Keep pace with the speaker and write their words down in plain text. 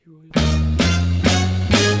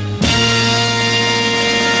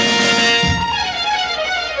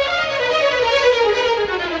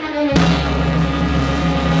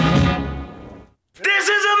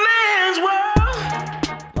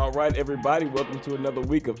everybody? Welcome to another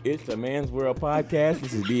week of It's a Man's World podcast.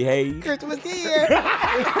 This is D. Hayes. Christmas here.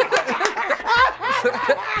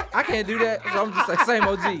 I can't do that, so I'm just like same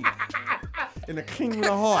OG. In the kingdom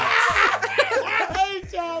of hearts.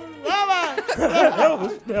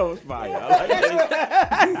 that was fire. I like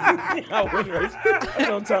that. That's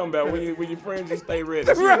what I'm talking about. When your friends just stay ready.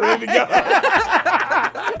 She's ready to go.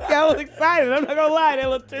 I was excited. I'm not gonna lie. That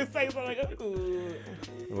little two seconds, I'm like, ooh.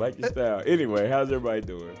 I like your style. Anyway, how's everybody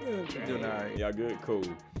doing? Doing all right. Y'all good? Cool.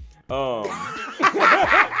 No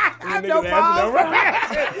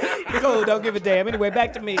problem. Cool, don't give a damn. Anyway,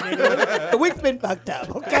 back to me, nigga. The week's been fucked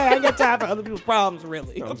up, okay? I ain't got time for other people's problems,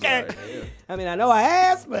 really, okay? Sorry. I mean, I know I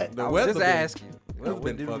asked, but The I was weather just been- asking. been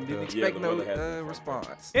Didn't fucked up. expect Yeah, the weather has been no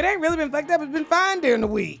response. it ain't really been fucked up. It's been fine during the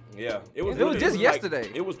week. Yeah. It was just yesterday.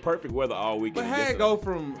 It was perfect weather all weekend. But how it go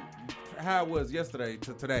from how it was yesterday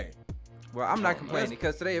to today? Well, I'm not complaining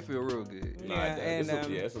because today it feel real good. Nah, Yeah, it's and a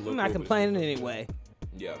little I'm not cool, but complaining anyway.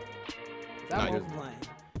 Yeah. I Nah, won't you- complain.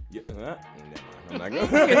 Yeah. Never mind. I'm not You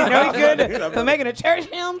gonna. know he good for making a church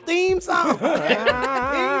hymn theme song.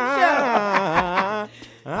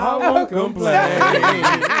 I won't complain.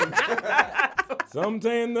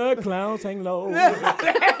 Sometimes the clouds hang low.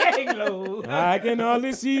 I can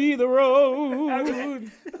hardly see the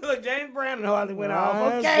road. Look, James Brown hardly went off.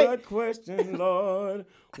 Ask Okay. the question, Lord.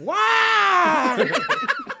 Why?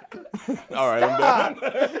 All right, I'm done.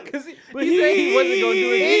 Because he said he wasn't going to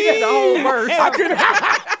do it. He did the whole verse.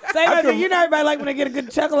 Say that, you know everybody like when they get a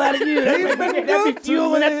good chuckle out of you. That be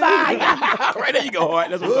fueling that fire. Right there you go, Hart.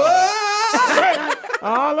 That's what I'm talking about.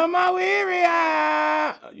 All of my weary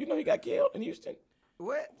eye. You know he got killed in Houston.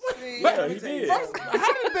 What? Yeah, he did.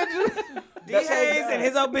 D. Hayes and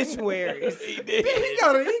his obituaries. He did. He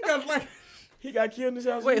got like He got killed in his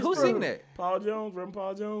house. Wait, who sing that? Paul Jones, Reverend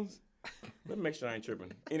Paul Jones. Let me make sure I ain't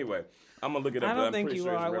tripping. Anyway, I'm gonna look it up. I but don't I'm think pretty you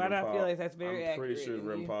sure it's are. Why Reverend do I Paul. feel like that's very I'm pretty accurate? sure it's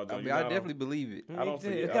Reverend Paul I Jones. mean, I definitely believe it. I don't Me too.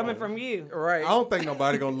 forget- It's coming from you. Right. I don't think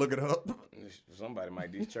nobody gonna look it up. Somebody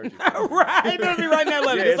might these churches. Right. Don't be right now.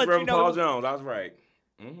 Yeah, Just it's let you Reverend know. Paul Jones. I was right.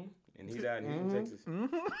 Mm-hmm. And he died in Texas. No,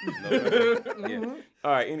 yeah.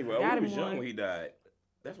 All right. Anyway, Got he him was young one. when he died.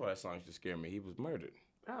 That's why that song used to scare me. He was murdered.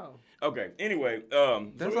 Oh. Okay. Anyway,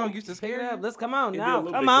 That song used to Pick it scare up. you. Let's come on it did a now.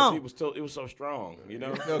 little Come bit 'cause on. it was so strong, you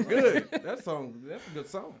know. Felt good. That's a good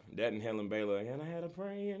song. That and Helen Baylor. And I had a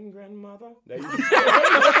praying grandmother. That used to scare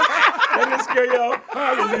that didn't scare y'all.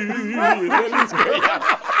 Hallelujah. That didn't scare y'all.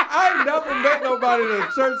 I ain't never met nobody that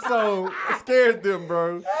a church song scared them,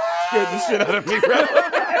 bro. Scared the shit out of me, bro.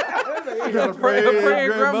 You got a praying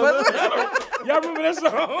grandmother. Y'all remember that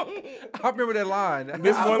song? I remember that line.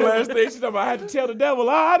 This one last thing, she talking about, I had to tell the devil,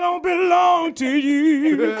 I don't belong to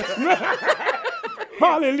you.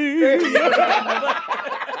 Hallelujah.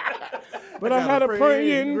 But I had a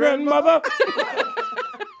praying grandmother.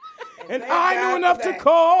 And I knew enough to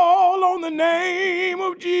call on the name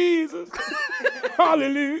of Jesus.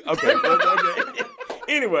 Hallelujah. Okay.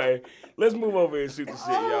 Anyway, let's move over and shoot the shit,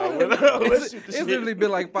 y'all. Let's shoot the It's shit. literally been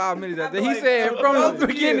like 5 minutes after. He said from the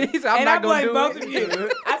beginning, he said, I'm And I not going blame to both do of it.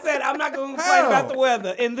 you. I said I'm not going to complain How? about the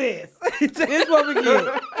weather in this. This is what we get.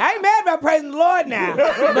 I ain't mad about praising the Lord now,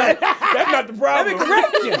 but That's not the let problem. me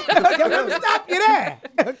correct you. Okay, let me stop you there.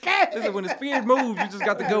 Okay. Listen, when the spirit moves, you just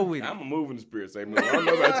got to go with it. I'm a moving the spirit, say move. I don't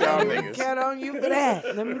know about y'all niggas. Count on you for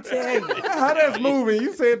that. Let me tell you. How that's moving?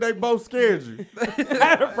 You said they both scared you.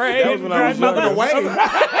 That was when I was Looking younger. away.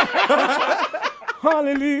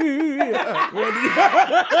 Hallelujah.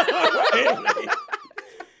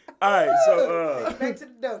 All right, so Back to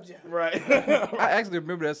the dojo. right, I actually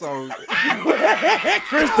remember that song.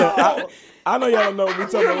 Krista. I know y'all don't know what we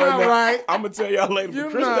talking about You're right now. not right. I'm gonna tell y'all later.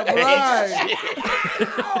 You're but Krista not ain't right. shit.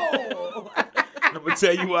 I'm gonna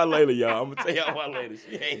tell you why later, y'all. I'm gonna tell y'all why later.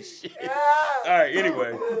 She ain't shit. All right,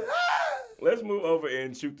 anyway, let's move over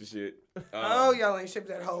and shoot the shit. Oh, y'all ain't shipped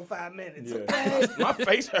that whole 5 minutes. Yeah. My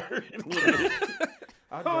face hurt.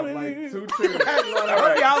 I dropped like 2 tears. I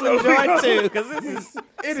hope y'all enjoyed too, because this is some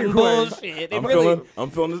bullshit. I'm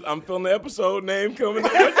feeling the episode name coming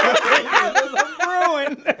up.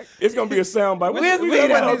 ruined. It's gonna be a soundbite. We'll We see got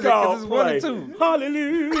that. no call. It's 1 Play. and 2.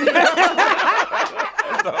 Hallelujah.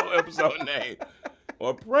 That's the whole episode name.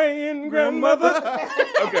 Or praying grandmother.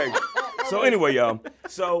 Okay. So anyway, y'all.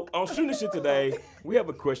 So on Shooting the Shit today, we have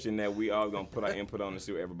a question that we all gonna put our input on and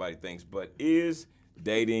see what everybody thinks. But is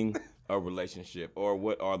dating a relationship, or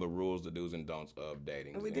what are the rules, the do's and don'ts of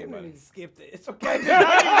dating? We Does didn't anybody- need to skip this. Okay.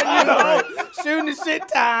 Shooting the shit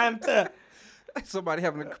time to Somebody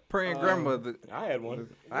having a praying grandmother. I had one.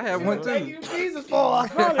 I have one thank too. you, Jesus, for.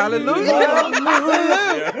 Hallelujah.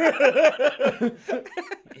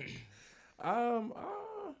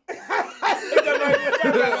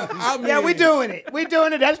 I mean, Yeah, we doing it. We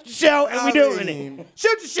doing it. That's the show, and we doing it.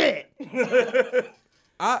 Shoot your shit.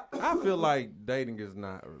 I feel like dating is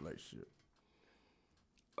not a relationship.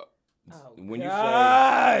 When you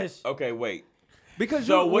Gosh. say, okay, wait. Because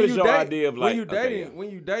So what when is your date- idea of, like, when you okay, dating? yeah. When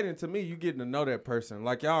you dating, to me, you getting to know that person.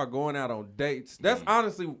 Like y'all are going out on dates. That's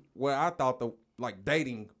honestly what I thought the like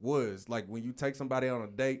dating was. Like when you take somebody on a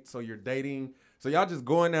date, so you're dating. So y'all just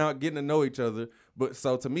going out, getting to know each other. But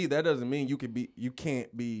so to me, that doesn't mean you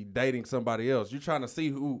can't be dating somebody else. You're trying to see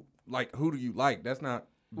who do you like. That's not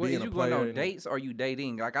Well, being is a you going player. on dates or you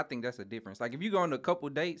dating? Like, I think that's a difference. Like, if you go on a couple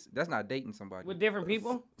dates, that's not dating somebody. With different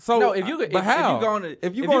people? So No, if you go- but if how? you go on a-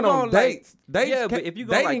 if you if going you on go on, like- dates, dates Yeah, but ca- if you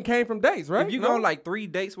go, dating like- came from dates, right? If you No? go on like 3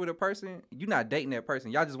 dates with a person, you're not dating that person.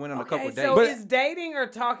 Y'all just went on a couple Okay, dates. so But- is dating or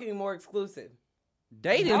talking more exclusive?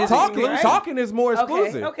 Dating is talking exclusive. talking is more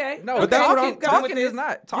exclusive. Okay, okay. No, But that's what talking, I'm- talking is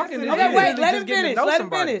not. Talking is Okay, literally wait. Let just him getting to finish. know Let him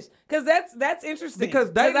somebody. finish. Because that's interesting. Because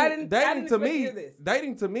I dating, didn't dating to expect to me, hear this.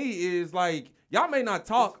 dating to me is like y'all may not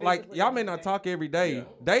talk It's like physically y'all may every not day. talk every day.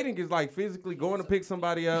 Dating is like physically going to pick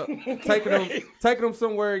somebody up, taking them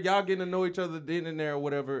somewhere. Y'all getting to know each other then and there or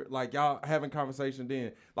whatever. Like y'all having conversation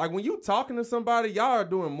then. Like when you talking to somebody, y'all are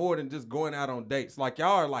doing more than just going out on dates. Like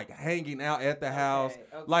y'all are like hanging out at the house.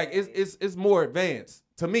 okay. Like it's more advanced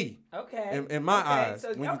to me. Okay. In my Okay, eyes, so-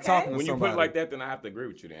 when you're okay. talking to When you somebody. put it like that, then I have to agree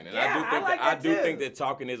with you. Then, and Yeah, I do I think like I that do too. think that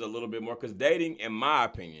talking is a little bit more because dating, in my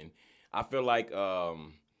opinion, I feel like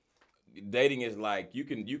dating is like you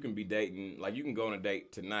can be dating, like you can go on a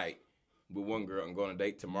date tonight with one girl and go on a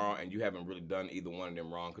date tomorrow, and you haven't really done either one of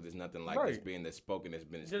them wrong because there's nothing like this Right. being that's spoken that's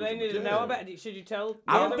been Do exclusive. they need to between know them. about it? Should you tell?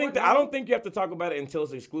 I don't the think other that, one? I don't think you have to talk about it until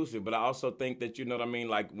it's exclusive, but I also think that you know what I mean.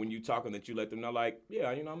 Like when you talking, that you let them know, like, yeah,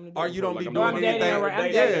 you know, I'm gonna. Do Or this you for, don't like, be I'm doing doing dating anything. or I'm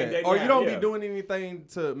Yeah, dating or you don't yeah. be doing anything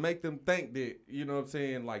to make them think that you know what I'm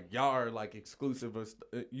saying. Like y'all are like exclusive, or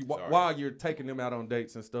while you're taking them out on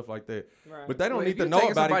dates and stuff like that. Right. But they don't Well, need if to you know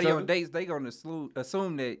taking about each somebody other. on dates, they gonna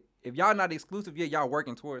assume that if y'all not exclusive, yeah, y'all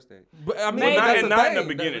working towards that. But I mean, Maybe. that's Not- the not in thing.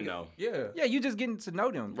 the beginning, though. Yeah. Yeah, you just getting to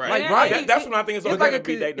know them. Right, Like, Yeah, right. That, that's when I think it's It's okay like to a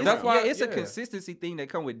be dating. that's around. why- it's a yeah. consistency thing that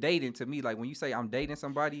come with dating to me. Like when you say I'm dating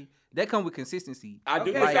somebody, that come with consistency. I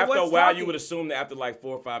do Okay, think so after a what's while talking? you would assume that after like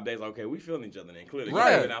 4 or 5 days, okay, we feeling each other then. Clearly,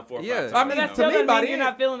 Right. You've been out 4 or 5 Yeah. times. I mean, But you that know? still me, doesn't by mean you're then-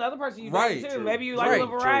 not feeling the other person. You Right. too. True. Maybe you like Right, a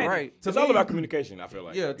little variety. right. It's all about communication. I feel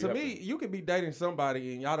like. Yeah, You to have me, you could be dating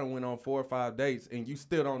somebody and y'all done went on 4 or 5 dates and you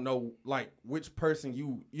still don't know like which person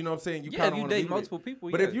you know what I'm saying, you Yeah, kind if of you want to be date multiple people,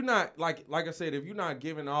 But yeah. if you're not like I said, if you're not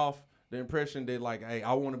giving off the impression that like, hey,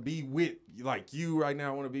 I want to be with like you right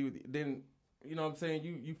now, I want to be with you, then you know what I'm saying,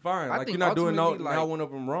 you fine. I Like think you're not doing ultimately, not like- one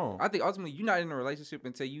of them wrong. I think ultimately you're not in a relationship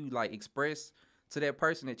until you like express to that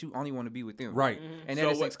person that you only want to be with them. Right. And So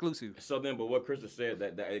that is what- exclusive. So then, but what Krista said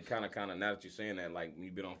that it kind of now that you're saying that, like when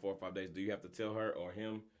you've been on 4 or 5 days, do you have to tell her or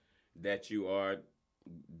him that you are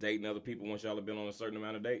dating other people once y'all have been on a certain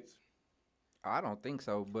amount of dates? I don't think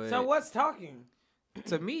so, but So what's talking?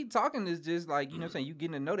 to me, talking is just like, you know what I'm saying, you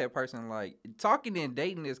getting to know that person. Like, talking and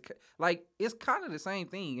dating is, like, it's kind of the same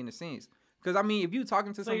thing in a sense. Because, I mean, if you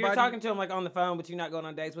talking to So somebody. you're talking to him like on the phone, but you're not going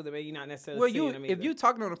on dates with him, and you're not necessarily well, seeing him if either. you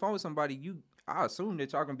talking on the phone with somebody, I assume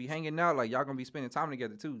that y'all going to be hanging out. Like, y'all going to be spending time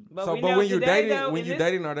together, too. So, we but know when you today, dating, though, when in you this-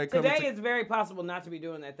 dating, are they coming? Today, it's very possible not to be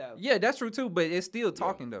doing that, though. Yeah, that's true, too. But it's still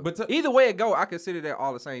talking, though. But Either way it go, I consider that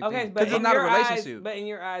all the same Okay, thing. but Because in it's not a your eyes, relationship. but in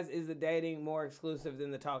your eyes, is the dating more exclusive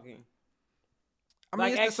than the talking? I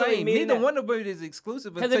mean, like, it's the actually same. meeting Neither that- one of it is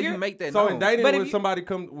exclusive 'Cause until if you you're- make that So known. in dating, But if with you- somebody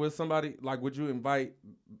come with somebody, like, would you invite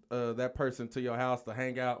that person to your house to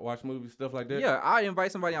hang out, watch movies, stuff like that? Yeah, I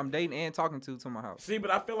invite somebody I'm dating and talking to my house. See, but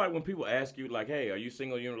I feel like when people ask you, like, hey, are you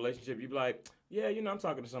single, you in a relationship? You be like, yeah, you know, I'm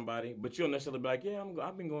talking to somebody. But you'll necessarily be like, yeah,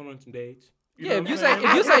 I've been going on some dates. You Yeah, know if what you I'm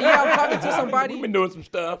say saying? yeah, I'm talking to somebody. We've been doing some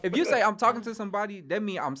stuff. If you say I'm talking to somebody, that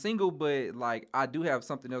means I'm single, but like I do have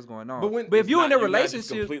something else going on. But when- if It's you're in not- a you're not just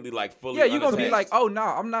relationship, completely like fully yeah, you're gonna be unattached. like, oh no,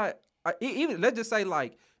 I'm not. Even let's just say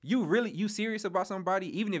like you serious about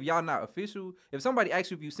somebody, even if y'all not official. If somebody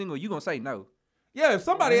asks you if you single, you gonna say no. Yeah, if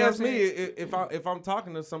somebody You know asks what I'm me if I'm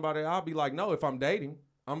talking to somebody, I'll be like, no. If I'm dating,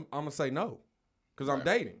 I'm gonna say no, because I'm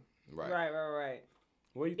dating. right. Right.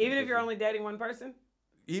 What do you think, Even if you're Krista? only dating one person?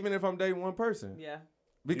 Even if I'm dating one person, Yeah.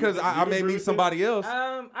 because You I may agree meet with somebody else.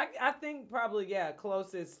 I think probably, yeah,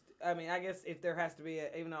 closest. I mean, I guess if there has to be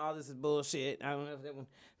even though all this is bullshit, I don't know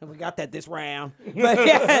if we got that this round. But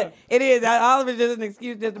yeah, it is. All of it's just an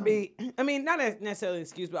excuse just to be, I mean, not necessarily an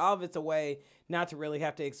excuse, but all of it's a way not to really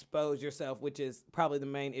have to expose yourself, which is probably the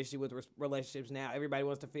main issue with relationships now. Everybody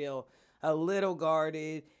wants to feel a little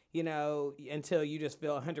guarded. you know, until you just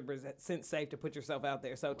feel 100% safe to put yourself out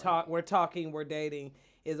there. So we're dating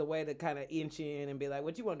is a way to kind of inch in and be like,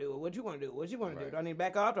 what you want to do? What you want to do? What you want to do? Do I need to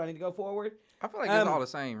back off? Do I need to go forward? I feel like it's all the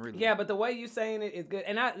same, really. Yeah, but the way you saying it is good.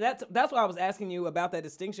 And that's why I was asking you about that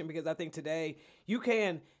distinction, because I think today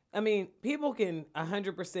people can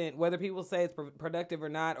 100%, whether people say it's productive or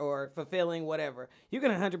not, or fulfilling, whatever, you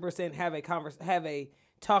can 100% have a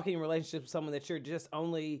talking relationship with someone that you're just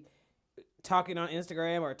only talking on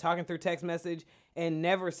Instagram or talking through text message and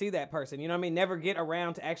never see that person. You know what I mean? Never get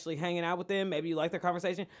around to actually hanging out with them. Maybe you like their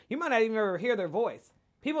conversation. You might not even ever hear their voice.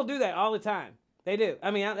 People do that all the time. They do. I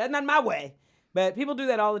mean, that's not my way, but people do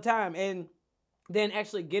that all the time. And then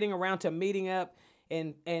actually getting around to meeting up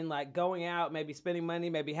and like going out, maybe spending money,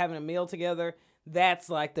 maybe having a meal together. That's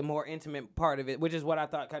like the more intimate part of it, which is what I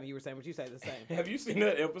thought kind of you were saying, but you say the same. Have you seen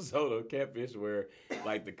that episode of Catfish where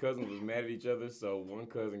like the cousins was mad at each other, so one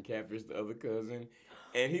cousin catfished the other cousin?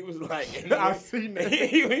 And he was like, I've seen that.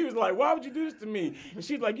 He was like, why would you do this to me? And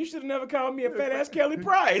she's like, you should have never called me a fat ass Kelly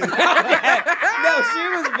Price. No, she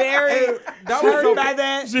was very That was hurt so by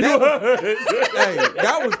that. She was. Hey,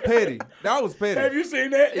 that was petty. That was petty. Have you seen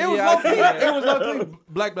that? It was Yeah, I low key. see that. It was low key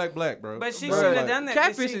black, bro. But she Bro, shouldn't have like, done that.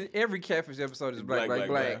 Catfish She- is every Catfish episode is black.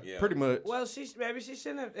 Yeah. Pretty much. Well, he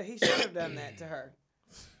shouldn't have done that to her.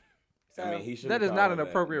 So, I mean, he should. That is not an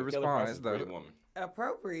appropriate response, though.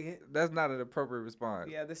 appropriate. That's not an appropriate response.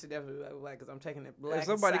 Yeah, this should definitely be black, because I'm taking it black. If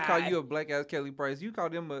somebody side. call you a black ass Kelly Price, you call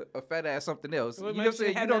them a fat ass something else. Well, You know maybe what I'm she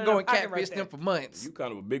saying? had You don't that go in and her pocket catfish right them there. for months. You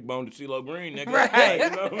kind of a big boned CeeLo Green, nigga. Right. You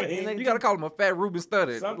know what I mean? You gotta call him a fat Ruben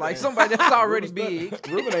Studdard, Something. like somebody that's already Ruben big.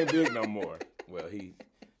 Ruben ain't big no more. Well, he's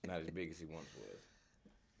not as big as he once was.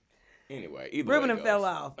 Anyway, either way Ruben it and goes. fell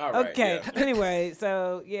off. All right, Okay. yeah. Anyway,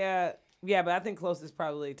 so yeah, but I think closest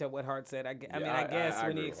probably to what Hart said. I Yeah, mean, I I guess agree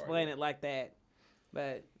when you with Hart, explain yeah. it like that,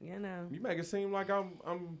 but you know. You make it seem like I'm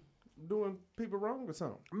doing people wrong or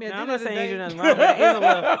something. I mean, No, at I'm the not end of the saying you day, do nothing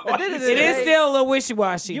wrong. But it is a little. It is still a little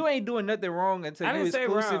wishy-washy. you ain't doing nothing wrong until I you didn't say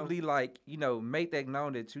wrong. exclusively like make that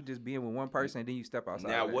known that you just being with one person and then you step outside.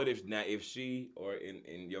 Now, of what that. if she, or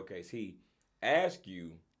in your case, he ask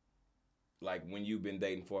you, like when you've been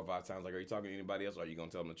dating 4 or 5 times, like, are you talking to anybody else? Or are you gonna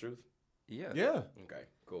tell them the truth? Yeah. Yeah. Okay,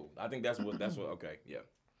 cool. I think that's what. Okay, yeah.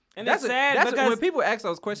 and That's it's sad that's because when people ask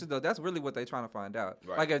those questions though. That's really what they're trying to find out.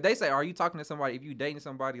 Right. Like if they say, "Are you talking to somebody?" If you dating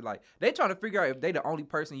somebody, like they trying to figure out if they the only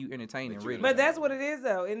person you entertaining. That you Really, But that's what it is,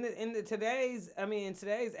 though. In today's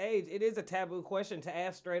age, it is a taboo question to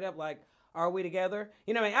ask straight up, like, "Are we together?"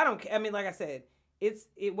 You know, I mean, like I said,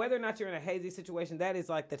 whether or not you're in a hazy situation, that is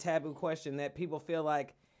like the taboo question that people feel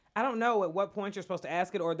like, I don't know at what point you're supposed to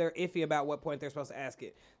ask it, or they're iffy about what point they're supposed to ask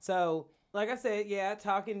it. So, like I said, yeah,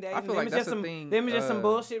 talking, dating, I feel like is that's just a some, thing, them is just some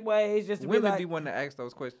bullshit ways just to women be be like, wanting to ask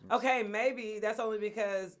those questions. okay, maybe that's only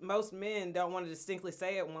because most men don't want to distinctly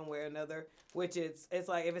say it one way or another, which it's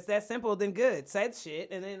like, if it's that simple, then good. Say the shit,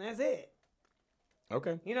 and then that's it.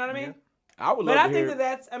 Okay. You know what I mean? I would love But to I think hear.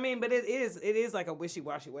 that's, but it is like a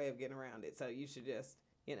wishy-washy way of getting around it. So you should just,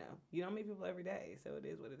 you don't meet people every day. So it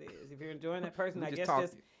is what it is. If you're enjoying that person, We I just guess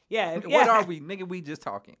talking. yeah. What are we, nigga? We just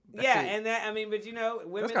talking. That's Yeah, it. and that, but women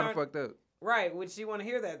that's kind of aren't, fucked up. right, would she want to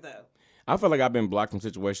hear that though? I feel like I've been blocked from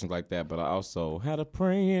situations like that, but I also had a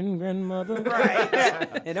praying grandmother.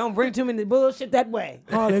 Right. And don't bring too many bullshit that way.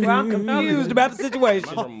 Well, I'm confused about the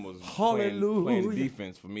situation. My grandma was Hallelujah. playing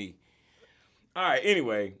defense for me. All right,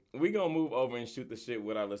 anyway, we going to move over and shoot the shit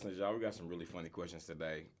with our listeners, y'all. We got some really funny questions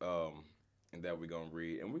today and that we're going to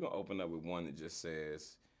read. And we're going to open up with one that just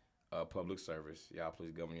says, public service. Y'all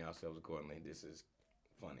please govern yourselves accordingly. This is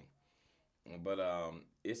funny. But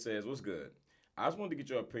it says, what's good? I just wanted to get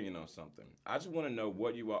your opinion on something. I just want to know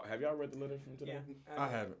what you all... Have y'all read the letter from today? I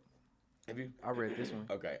haven't. Have you? I read this one.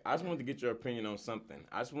 Okay, I just wanted to get your opinion on something.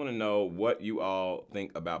 I just want to know what you all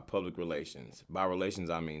think about public relations. By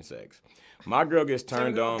relations, I mean sex. My girl gets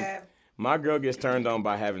turned on. My girl gets turned on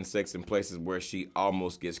by having sex in places where she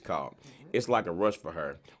almost gets caught. It's like a rush for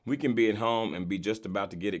her. We can be at home and be just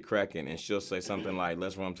about to get it cracking, and she'll say something like,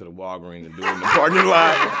 "Let's run to the Walgreens and do it in the parking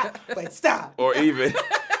lot," Wait, stop. or even,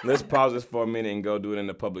 "Let's pause this for a minute and go do it in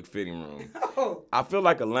the public fitting room." I feel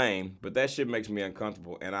like a lame, but that shit makes me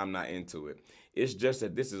uncomfortable, and I'm not into it. It's just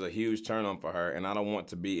that this is a huge turn on for her, and I don't want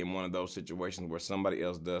to be in one of those situations where somebody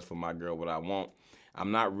else does for my girl what I want.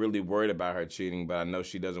 I'm not really worried about her cheating, but I know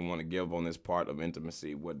she doesn't want to give on this part of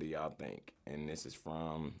intimacy. What do y'all think? And this is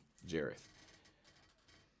from Jareth.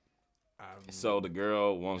 So the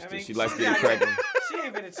girl wants to, she likes to get it cracking. She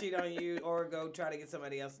ain't finna cheat on you or go try to get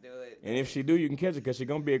somebody else to do it. And if she do, you can catch her because she's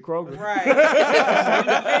going to be at Kroger. Right.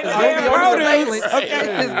 It's gonna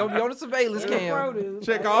be on the surveillance cam. Produce.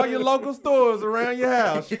 Check all your local stores around your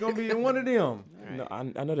house. She gonna be in one of them. No, I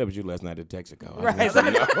know that was you last night at Texaco. I Right. just Some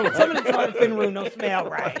of didn't know. the toilet fin room don't smell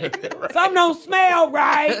right. Some don't smell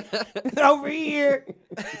right over here.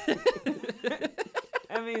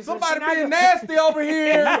 I mean, so Somebody she not being gonna- nasty over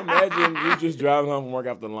here. Imagine you just driving home from work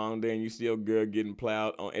after a long day and you see a girl getting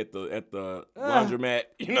plowed at the laundromat.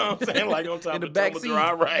 You know what I'm saying? Like on top In the of back the seat.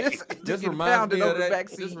 drive, right? Just This getting reminds pounded me over of the that. back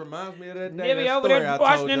This seat. reminds me of that day. Nibby that over story there I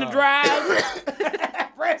washing told in the y'all.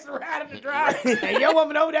 drive. Press right in the drive. And your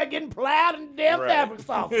woman over there getting plowed in the damn Right. fabric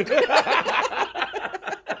softener.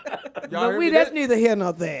 Y'all hear But me? that's neither here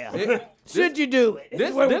nor there. Should you do it? This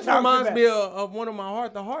is what we're this talking reminds about. me of one of my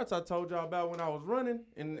heart to hearts I told y'all about when I was running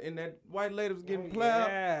and that white lady was getting plowed.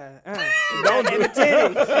 Yeah. Don't do And the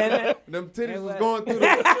titties. And Them titties was what? going through the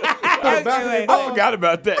back of the I ball. forgot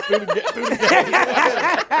about that through the game.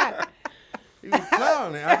 He was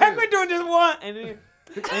plowing it. I've been doing this one. And he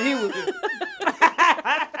was.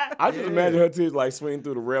 I just imagine her titties like swinging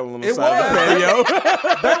through the railing on the It side of the patio.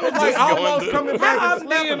 That was like Just going almost through. coming How back and often do you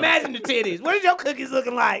slapping her. imagine the titties? What is your cookies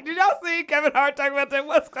looking like? Did y'all see Kevin Hart talking about that?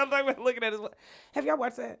 What's talking about looking at his? Have y'all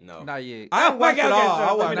watched that? No. Not yet. I haven't watched Okay, it okay, all. so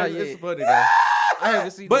I let me watched know. it. It's funny though. I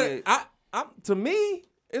haven't seen But it. Yet. to me,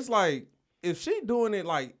 it's like if she doing it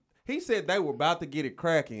like he said they were about to get it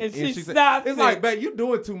cracking, And she said, stopped it's it. like, babe, you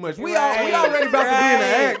doing too much. We Right. already about to be in the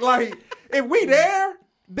Right. act. Like if we there,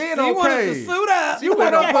 then You want us okay. to suit up? You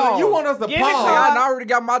want us to Get in the pause. car. I already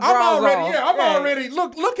got my I'm drawers already, on. yeah, I'm Right. already.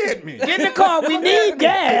 Look at me. Get in the car. We need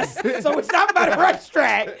gas. So we stop by the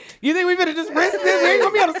racetrack. You think we finna just risk this? We ain't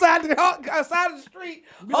gonna be on the side of the street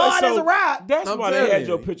hard as a rock. That's I'm why they telling had you.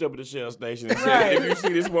 your picture up at the Shell station and said, Right. if you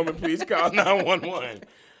see this woman, please call 911.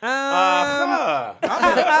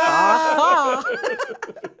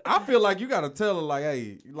 I feel like you gotta tell her like,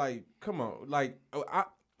 hey, like, come on, like,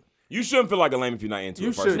 You shouldn't feel like a lame if you're not into You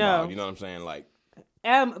it, first of should. all. No. You know what I'm saying? Like,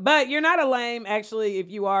 But you're not a lame, actually, if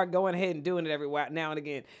you are going ahead and doing it every now and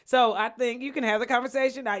again. So I think you can have the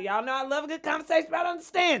conversation. Now, y'all know I love a good conversation about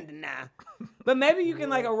understanding now. But maybe you can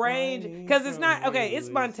like arrange, because it's not, okay, it's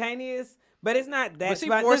spontaneous, but it's not that But she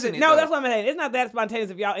spontaneous. forcing it, No, though. that's what I'm saying. It's not that spontaneous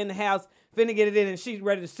if y'all in the house finna get it in and she's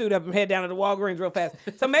ready to suit up and head down to the Walgreens real fast.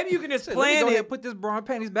 So maybe you can just Shit, let me plan go ahead it. and put this bra and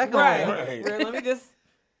panties back Right. on. Right. Let me just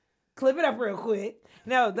clip it up real quick.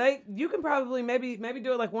 No, you can probably maybe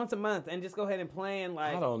do it like once a month and just go ahead and plan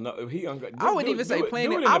like I don't know. If he I wouldn't even say plan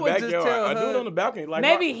do it. in I the would just backyard. tell I do it her- on the balcony. Like,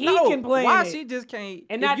 maybe he No, can plan why it. she just can't?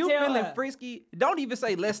 And if not you tell feeling her. frisky, don't even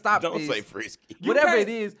say let's stop don't this. say frisky. Whatever can't- it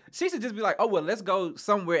is, she should just be like, oh well, let's go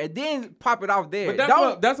somewhere and then pop it off there. but that's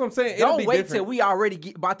don't what I'm saying. It'll don't be wait different. till we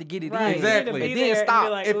already about to get it Right. in. Exactly. And Be then there stop. be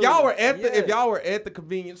like, if ooh. y'all were at Yeah. if y'all were at the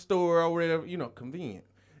convenience store or whatever, convenient.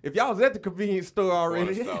 If y'all was at the convenience store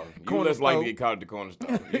already, Corner store. You corner less likely store, to get caught at the corner store.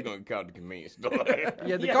 You're going to get caught at the convenience store.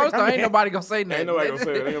 Yeah, the coast store ain't nobody gonna say nothing. Ain't nobody gonna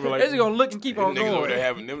say that. They gonna be like, They just gonna look and keep on Them niggas over going. there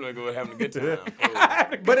having a good time.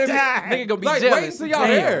 but if Nigga gonna be like jealous. wait until y'all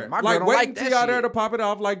Damn, there, my girl like don't wait like until that y'all there shit. to pop it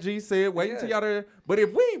off, like G said. Wait until y'all there. But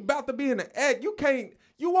if we about to be in the act, you can't.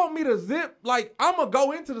 You want me to zip? Like I'm gonna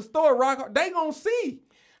go into the store, rock. Hard. They gonna see.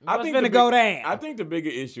 What's the finna go down? I think the bigger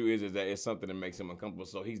issue is that it's something that makes him uncomfortable,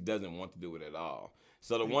 so he doesn't want to do it at all.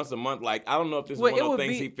 So the once a month, like I don't know if this is Well, one it of would those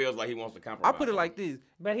things be- he feels like he wants to compromise. I put it like this.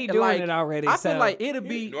 But he And, doing like, it already. I so. feel like it'll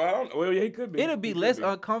be Well, yeah, he could be. it'll be He could less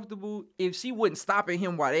uncomfortable if she wouldn't stopping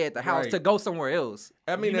him while they at the house Right. to go somewhere else.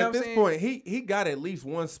 I mean, You know at what this I'm saying? point, he got at least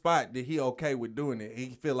one spot that he okay with doing it.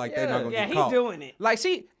 He feel like they're not gonna yeah, get he caught. doing it. Like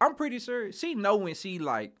I'm pretty sure she know when she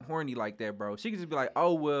like horny like that, bro. She could just be like,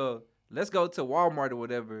 oh well, let's go to Walmart or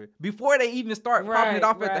whatever before they even start popping Right, it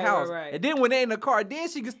off at right, the house. right. And then when they in the car, then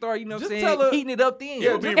she can start, you know what I'm Just saying, tell her- heating it up then.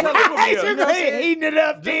 Yeah, be- tell her- it would be a- You're gonna eating it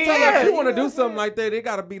up, Tell her then. if you want to do something like that, it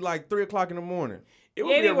gotta be like 3:00 in the morning. It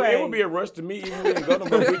would, Anyway. it would be a rush to me even if we didn't go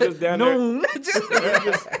to we just down No, there. We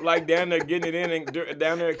just like down there getting it in and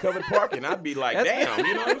down there at covered parking. I'd be like, damn,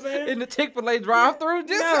 you know what I'm saying? in the Chick-fil-A drive-through,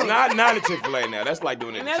 just Not at Chick-fil-A now. That's like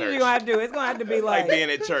doing it And in that's what church. you're gonna have to do. It's gonna have to be Like like, being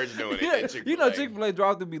at church doing it. yeah, at Chick-fil-A. you know Chick-fil-A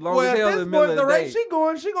drive-through be long Well, as at hell in this the middle point, of the the rate day. she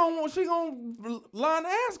gonna line to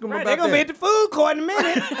ask him right, about they're gonna that. be at the food court in a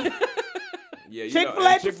minute. Yeah, you Chick-fil-A know,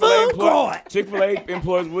 and at the food court. Chick-fil-A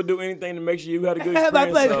employees would do anything to make sure you had a good My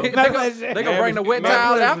experience. pleasure. So. My pleasure. They gonna bring the wet Ma'am,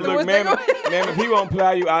 towel please, afterwards. Look, They ma'am, gonna- ma'am, if he won't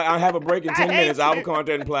plow you, I have a break in 10 minutes. I will come out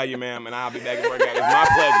there and plow you, ma'am, and I'll be back at work. It's my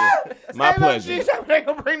pleasure. My pleasure. They're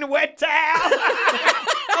gonna bring the wet towel.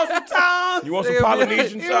 On some tongs. You want some Yeah, man.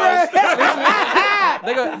 Polynesian sauce?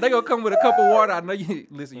 They gonna come with a cup of water. I know you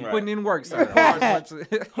listen. You Right. putting in work, sir.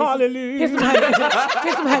 Here's Hallelujah. Here's some honey.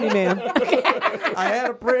 Here's some honey, ma'am. I had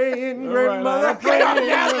a praying All right, grandmother. I praying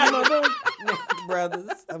grandmother. Brothers,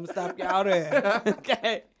 I'm gonna stop y'all there.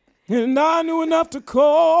 Okay. And I knew enough to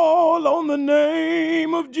call on the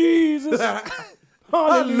name of Jesus.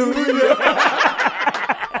 Hallelujah.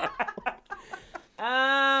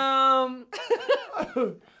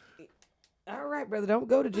 brother, don't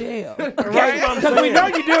go to jail. Right, that's what I'm Because we saying. know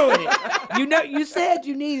you're doing it. You know, you said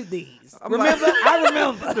you needed these. Remember? I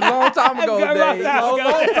remember. It's a long time ago, Long Dave.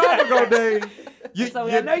 time ago. Dave. So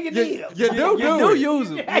I know you need them. You do You it. use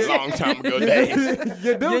them. Long time ago days.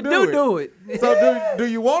 You do You do it. do it. So do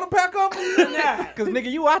you want to pack up? Nah. Cause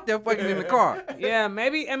nigga, you out there fucking in the car. Yeah,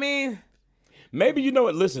 maybe. I mean, Maybe you know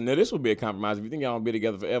what? Listen, now this would be a compromise. If you think y'all gonna be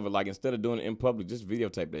together forever, like instead of doing it in public, just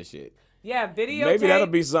videotape that shit. yeah, video. Maybe that'll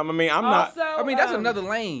be something. I mean, I'm not. Also, I mean, that's another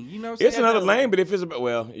lane. You know what I'm It's saying? another lane, but if it's about,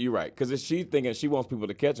 well, you're right, because if she's thinking she wants people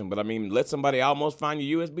to catch them, but I mean, let somebody almost find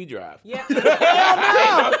your USB drive. Yeah.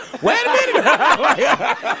 Wait a minute.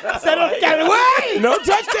 Set up the camera. Wait. No,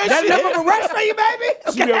 touch that That's shit. enough of a rush for you, baby.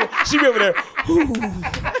 She be over there.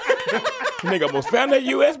 Nigga almost found that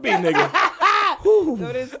USB, nigga. So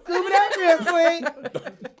then scoop it up real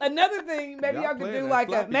quick. Another thing, maybe y'all could playing do that like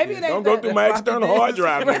a floppy maybe disk. it Don't ain't go that. through my external hard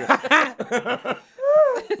drive, nigga.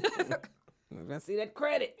 I see that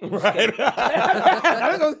credit. Right.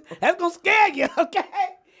 That's gonna scare you, okay?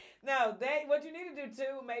 No, what you need to do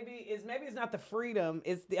too, maybe it's not the freedom.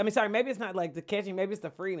 Maybe it's not like the catching. Maybe it's the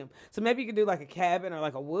freedom. So maybe you could do like a cabin or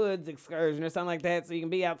like a woods excursion or something like that, so you can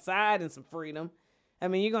be outside in some freedom. I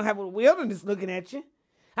mean, you're gonna have a wilderness looking at you.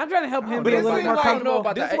 I'm trying to help him be a it's little like- more I don't comfortable. know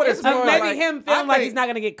about This that. is what It's it's more Maybe like- him feeling I like think- he's not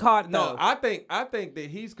gonna get caught. No, though. I think that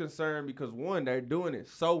he's concerned because one, they're doing it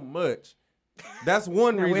so much. That's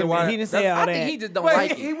one Now, wait a reason minute, why he didn't say all I that. think he just don't Wait,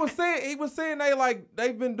 like he it. was saying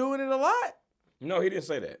they've been doing it a lot. No, he didn't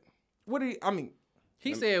say that. What do you? I mean,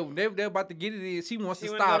 He said they're about to get it in. She wants She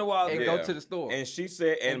to wanna go stop to Walgreens. and Yeah. go to the store. And she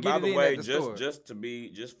said, and And by get it the in way, at the store.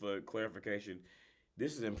 just for clarification,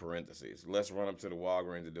 this is in parentheses. Let's run up to the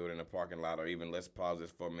Walgreens and do it in a parking lot, or even let's pause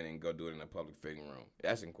this for a minute and go do it in a public fitting room.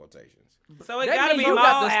 That's in quotations. So it That gotta means be you mall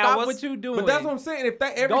got to stop hours. what you doing. but that's what I'm saying. If they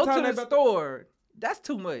every go time to they the about store. That's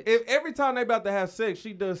too much. if every time they about to have sex,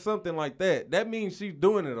 she does something like that. That means she's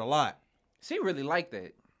doing it a lot. She really like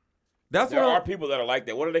that. That's There what. are people that are like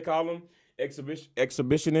that. What do they call them?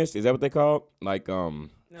 Exhibitionists? Is that what they call? Like No,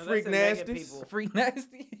 Freak that's the naked nasties. people. Freak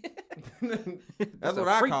nasty. That's a what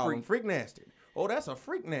I freak call freak. them. Freak nasty. Oh, that's a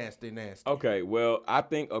freak nasty. Okay, well, I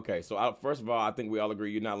think, first of all, I think we all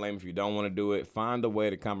agree you're not lame if you don't want to do it. Find a way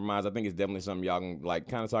to compromise. I think it's definitely something y'all can, like,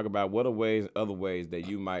 kind of talk about. What are other ways that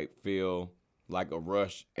you might feel like a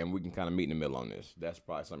rush, and we can kind of meet in the middle on this. That's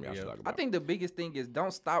probably something y'all should talk I about. think the biggest thing is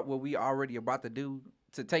don't stop what we already about to do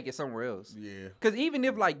to take it somewhere else. Yeah. Because even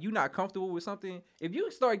if, like, you're not comfortable with something, if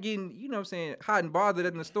you start getting, you know what I'm saying, hot and bothered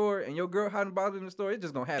in the store, and your girl hot and bothered in the store, it's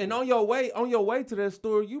just going to happen. And on your way to that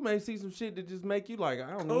store, you may see some shit that just make you like, I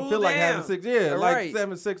don't even Cool feel like down. having sex. Yeah, like Right.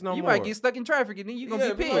 having sex no you more. might get stuck in traffic, and then you're going to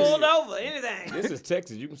Yeah, be but pissed. Pulled over, anything. This is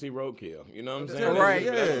Texas. You can see roadkill. You know what I'm Yeah, saying? Right.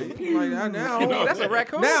 Yeah. You like, now, You know, That's a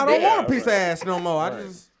raccoon. now I don't Yeah, want a piece right. of ass no more.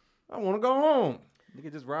 I want to go home. You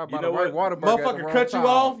can just ride You by know the right what? Waterburg at the Motherfucker wrong cut you time.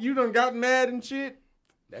 off. You done got mad and shit.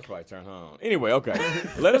 That's probably turn her on. Anyway, okay.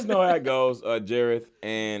 Let us know how it goes, Jareth.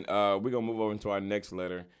 And we're going to move over into our next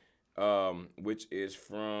letter, which is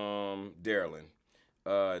from Darylyn.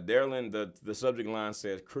 Darylyn, the subject line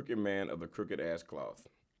says, crooked man of the crooked ass cloth.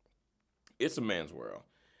 It's a man's world.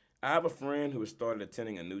 I have a friend who has started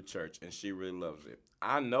attending a new church, and she really loves it.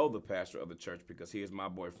 I know the pastor of the church because he is my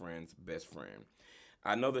boyfriend's best friend.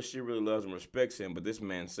 I know that she really loves and respects him, but this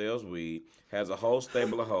man sells weed, has a whole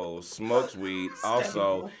stable of hoes, smokes weed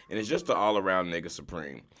also, and is just an all-around nigga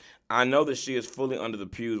supreme. I know that she is fully under the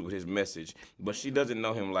pews with his message, but she doesn't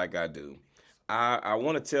know him like I do. I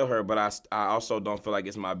want to tell her, but I also don't feel like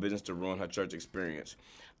it's my business to ruin her church experience.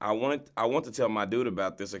 I want to tell my dude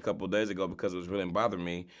about this a couple of days ago because it was really bothering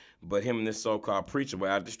me, but him and this so-called preacher were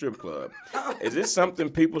at the strip club. Is this something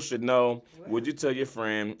people should know? Would you tell your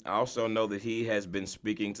friend? I also know that he has been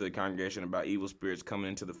speaking to the congregation about evil spirits coming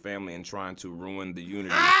into the family and trying to ruin the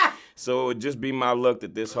unity. So it would just be my luck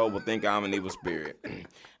that this hoe will think I'm an evil spirit.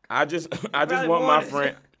 I just want my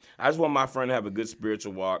friend. I just want my friend to have a good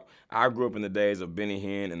spiritual walk. I grew up in the days of Benny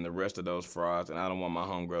Hinn and the rest of those frauds, and I don't want my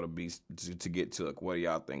homegirl to get took. What do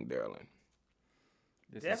y'all think, Darylyn?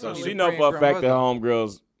 So Definitely. she know for a fact that her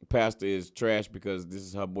homegirl's pastor is trash because this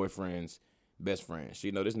is her boyfriend's best friend.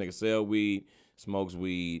 She know this nigga sell weed, smokes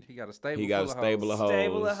weed. He got a stable. He got a full of stable hoes. of hoes.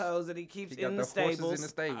 Stable of hoes that he keeps He got in the the horses stables. in the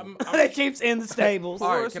stable. That keeps in the stables.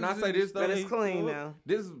 All right, can I say this though? But it's clean now.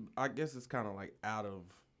 This, I guess, it's kind of like out of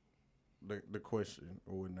the question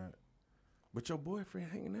or whatnot. But your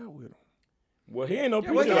boyfriend hanging out with him. Well, he ain't no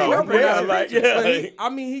well, preacher. he ain't no though. preacher. Yeah, like, But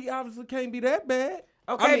yeah. he obviously can't be that bad.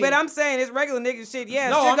 Okay, but I'm saying it's regular nigga shit. Yeah,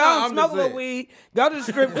 No, shit, I'm go not- and I'm smoke just a little saying. weed, go to the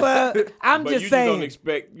strip club. I'm But just you saying. just don't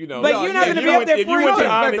expect, But you're not if gonna you be up went- there if you went to preaching. Respect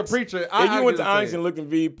the Onyx, preacher. if you went to I Onyx get and it. looked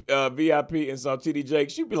in VIP and saw TD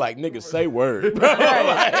Jakes, you'd be like, nigga, say word.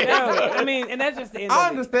 Right. No, I mean, and that's just the end I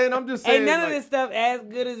of it. understand. I'm just saying. Ain't none of like, this stuff as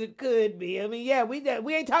good as it could be. I mean, yeah, we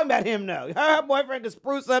ain't talking about him, no. Her boyfriend could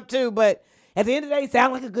spruce up too, but at the end of the day, he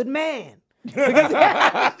sound like a good man.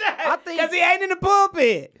 Because he ain't in the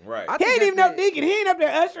pulpit. Right. I He think ain't even that's no deacon. He ain't up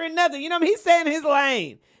there ushering nothing. You know what I mean? He's staying in his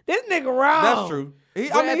lane. This nigga wrong. That's true. I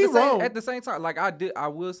But mean, he's wrong. At the same time, like I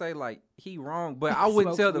will say, like he wrong, but I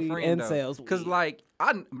wouldn't tell Smokes the weed friend and though, sells because weed. like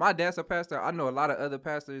my dad's a pastor. I know a lot of other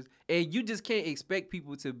pastors, and you just can't expect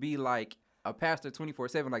people to be like a pastor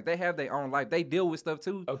 24/7. Like they have their own life. They deal with stuff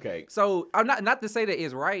too. Okay. So I'm not to say that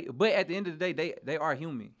it's right, but at the end of the day, they are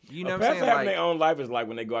human. You know A what I'm pastor saying? having Like their own life is like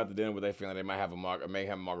when they go out to dinner with their family, they might have may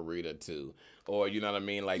have a margarita too, or you know what I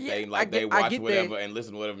mean. Like Yeah, they I watch get whatever that. and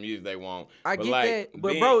listen to whatever music they want. I but get like, that,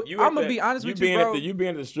 but bro, you at I'ma be honest with you, being bro. you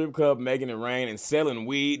being at the strip club, making it rain and selling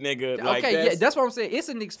weed, nigga. Like okay, yeah, that's what I'm saying. It's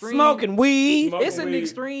an extreme. Smoking weed. Smoking It's an weed.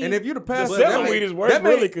 extreme. and if you the pastor, selling that weed mean- is worse, that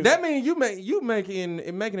mean- really, 'cause- That means you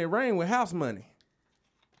making it rain with house money.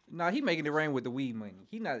 Nah, he making it rain with the weed money.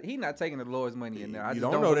 He not taking the Lord's money in there. I You just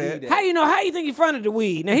don't don't know believe that. How you know? How you think he fronted the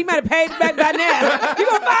weed? Now he might have paid it back by now. You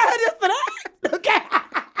gonna fire her just for that?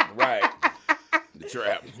 Okay. right. The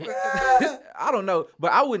trap. I don't know,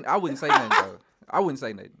 but I wouldn't say nothing though. I wouldn't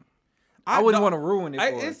say nothing. I wouldn't want to ruin it for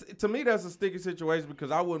her. It's to me that's a sticky situation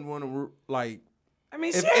because I wouldn't want to like I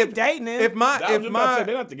mean, If- she ain't if- dating him. if my I was if just about to say, my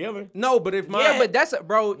they're not together. no, but if my Yeah, but that's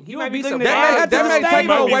bro. You might would be be looking surprised. at that may Stable. take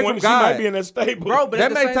her away She from might God. be in that stable. Bro, but That at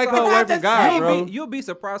the may same take her time, away from God, bro. You'll be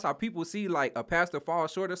surprised how people see like a pastor fall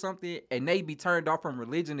short or something, and they be turned off from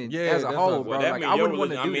religion and Yeah, as a that's whole, what- bro. Well, that Like mean I your wouldn't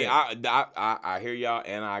want to religion. do I mean, that. I hear y'all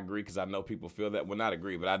and I agree because I know people feel that. Well, not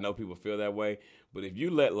agree, but I know people feel that way. But if you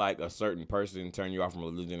let like a certain person turn you off from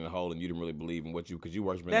religion and whole, and you didn't really believe in what you, because you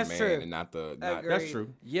worshiping That's the man true. and not the. I Not, agree. That's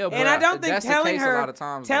true. Yeah, but And I don't think that's the telling case her a lot of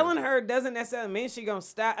times. telling though. her doesn't necessarily mean she gonna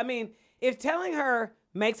stop. I mean, if telling her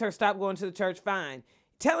makes her stop going to the church, fine.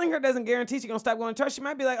 Telling her doesn't guarantee she gonna stop going to church. She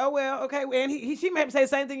might be like, oh well, okay. And she might say the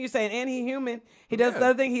same thing you're saying. And he human. He does the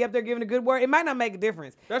other thing. He up there giving a good word. It might not make a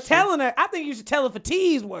difference. That's telling her. I think you should tell her for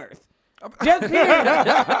tea's worth. Just period.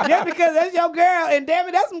 Just because that's your girl, and damn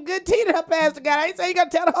it, that's some good tea that her pastor got. I ain't saying you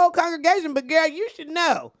gotta tell the whole congregation, but girl, you should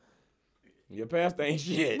know. your pastor ain't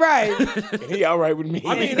shit. Right. And he all right with me.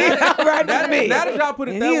 I mean, Right now with me. that y'all put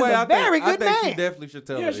it And that he is way, a I very think good she man. definitely should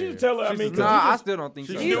tell yeah, her. she then. should tell her. I She mean, should 'cause tell her. Nah, I still don't think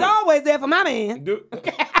so. He's always there for my man. do,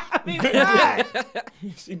 I mean, right.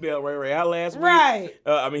 she bailed Ray Ray out last week. Right.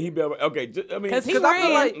 I mean, he bailed. Okay, I mean, 'Cause he Because I feel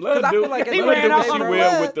ran. like, let her I do. feel like at He the Let end her of do the ran what day, off she on bro, the will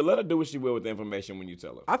blood. with the. Let her do what she will with the information when you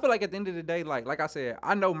tell her. I feel like at the end of the day, like I said,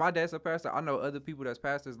 I know my dad's a pastor. I know other people that's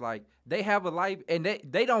pastors. Like they have a life, and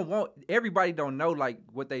they don't want everybody don't know like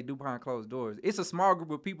what they do behind closed doors. It's a small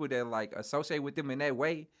group of people that like associate with them in that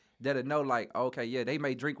way that'll know like, okay, yeah, they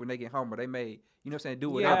may drink when they get home, or they may, you know what I'm saying,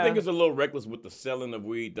 do whatever. I think it's a little reckless with the selling of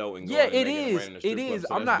weed though. And Yeah, going and it making is. rain in the strip It club, is. so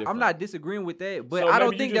I'm that's not. I'm different. not disagreeing with that, but So I maybe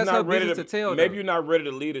don't you think just that's her not ready business to tell. Maybe though. you're not ready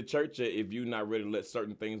to lead a church if you're not ready to let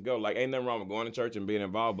certain things go. Like, ain't nothing wrong with going to church and being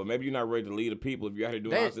involved, but maybe you're not ready to lead the people if you're out here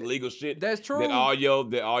doing all this illegal shit. That's true. That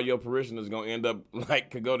all your parishioners gonna end up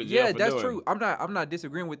like could go to jail. Yeah, for that's doing. true. I'm not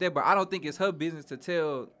disagreeing with that, but I don't think it's her business to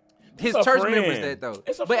tell his a church friend. members that though.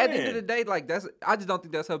 It's a But at the end friend. of the day, like I just don't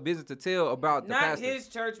think that's her business to tell about the Not pastor. his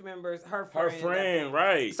church members, her Her friend. friend,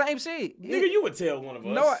 right? Same shit. Nigga, you would tell one of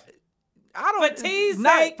us. No, I don't. For T's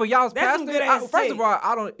not sake, for y'all's that's some pastor. good-ass First tea. of all,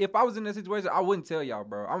 I don't. If I was in that situation, I wouldn't tell y'all,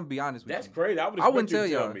 bro. I'm gonna be honest with That's you. crazy. I would I expect wouldn't you tell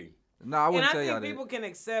to tell y'all. me. No, I And wouldn't I tell y'all think that. people can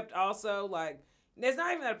accept also like. It's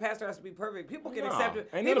not even that a pastor has to be perfect. People can No, accept it.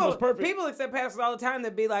 ain't none of us perfect. People accept pastors all the time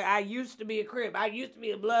that be like, I used to be a crip. I used to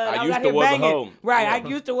be a blood. I was used out to here was a banging. hoe. Right. Yeah. I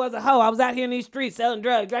used to was a hoe. I was out here in these streets selling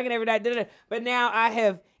drugs, drinking every day. Da-da-da. But now I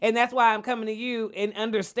have, and that's why I'm coming to you in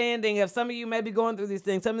understanding of some of you may be going through these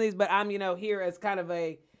things, some of these, but I'm, here as kind of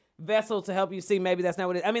a vessel to help you see maybe that's not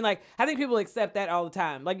what it is. I mean, like, I think people accept that all the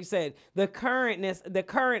time. Like you said, the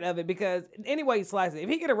current of it, because any way you slice it, if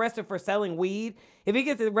he get arrested for selling weed, if he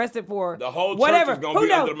gets arrested for The whole church whatever, is gonna who be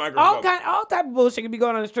knows? under the microscope. All type of bullshit could be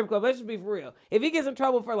going on in the strip club. Let's just be for real. If he gets in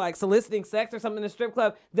trouble for like soliciting sex or something in the strip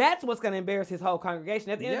club, that's what's gonna embarrass his whole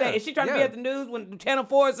congregation. At the end of the Yeah, day, is she trying to be yeah. at the news when Channel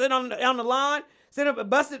 4 is sitting on the lawn, sit up and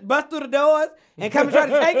bust through the doors and come and try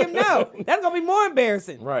to take him? No, that's gonna be more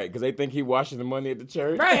embarrassing. Right, because they think he washing the money at the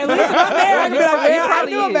church. Right, at least if I'm there, I can be like, He well, I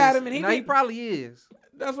probably knew is. about him, and No, he probably is.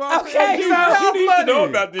 That's why I'm Okay, saying. so- You need to know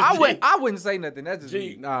about this. I wouldn't say nothing. That's just G.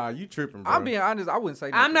 me. Nah, you tripping, bro. I'm being honest. I wouldn't say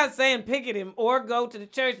nothing. I'm not saying picket him or go to the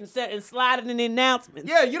church and slide it in the announcements.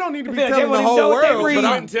 Yeah, you don't need to be They telling the wouldn't whole know what they world. read. But You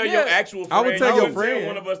I'm, wouldn't tell your actual friend. I would tell You your wouldn't friend. Tell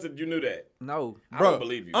one of us that you knew that. No. I bro, don't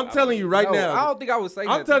believe you. I'm telling you right No, now. I don't think I would say I'm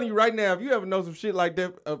nothing. telling you right now. If you ever know some shit like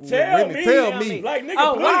that, Tell Whitney, me. tell me. Like, nigga,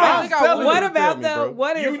 Oh, please. what I think I about, would. what Tell about me, the bro.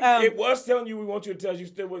 what if It was telling you we want you to tell us. You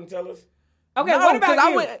still wouldn't tell us? okay, No, what 'cause about I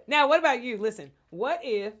you? would- Now, what about you? Listen, what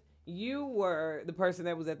if you were the person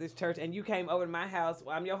that was at this church and you came over to my house?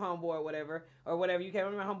 I'm your homeboy or whatever. You came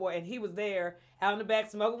over to my homeboy and he was there out in the back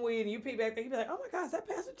smoking weed and you peep back there. You'd be like, oh my God, is that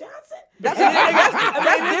Pastor Johnson? That's This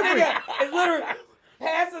different. nigga is literally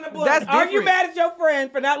passing the blunt. That's Are you different. mad at your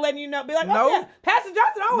friend for not letting you know? Be like, oh No. yeah, Pastor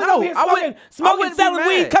Johnson always No, over here I wouldn't- I smoking, wouldn't be selling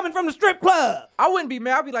weed mad. coming from the strip club. I wouldn't be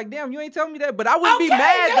mad. I'd be like, damn, you ain't telling me that. But I wouldn't be Okay,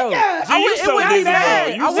 mad though. nigga. Gee, I you wouldn't so be busy, bro.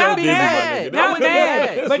 mad. You I so wouldn't be busy, mad. my nigga. I Not wouldn't be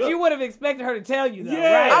mad, mad. but you would have expected her to tell you though,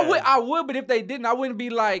 Yeah. right? I would, but if they didn't, I wouldn't be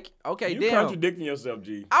like, okay, You damn. contradicting yourself,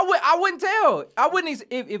 G. I wouldn't tell. I wouldn't.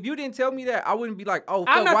 If you didn't tell me that, I wouldn't be like, oh,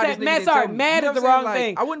 fuck, I'm not why saying this nigga mad. didn't Sorry, tell me? mad You know is the what I'm wrong saying?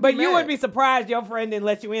 thing. Like, I wouldn't but be you mad. would be surprised your friend didn't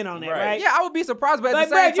let you in on that, Right. right? Yeah, I would be surprised, but Like, at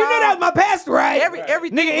the bro, same you time, knew that was my pastor, right?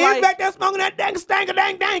 everything Nigga, like, he's back there smoking that dang stank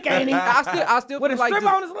dank, ain't he? I still With feel a like strip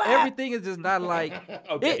just, on his lap. everything is just not like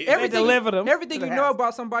Okay. everything. delivered 'em Everything to you the know house.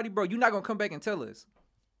 about somebody, bro, you're not gonna come back and tell us.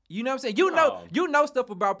 You know what I'm saying? No. You know stuff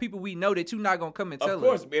about people we know that you're not gonna come and tell Of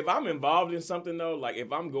course, us. if I'm involved in something though, like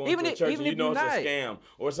if I'm going Even to a if- church even and you if know you're it's a not. scam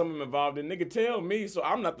or something I'm involved in, nigga, tell me so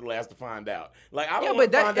I'm not the last to find out. Like I Yeah, don't but want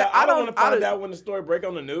to that- find out. I I don't don't- want to find I don't- out when the story break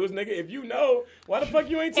on the news, nigga. If you know, why the fuck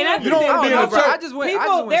you ain't And I telling think me? don't that- wanna be in no, a bro, church. I just went. People, I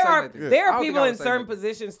just wouldn't there say are nothing. there I are don't think people I in would say certain nothing.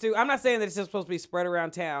 positions too. I'm not saying that it's just supposed to be spread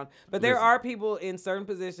around town, but there are people in certain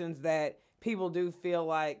positions that people do feel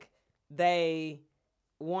like they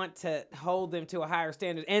want to hold them to a higher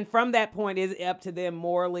standard, and from that point, is it up to them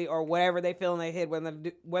morally or whatever they feel in their head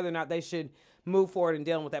whether or not they should move forward in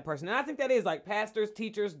dealing with that person. And I think that is like pastors,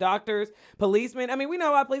 teachers, doctors, policemen. I mean, we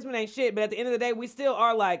know our policemen ain't shit, but at the end of the day, we still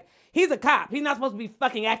are like, he's a cop. He's not supposed to be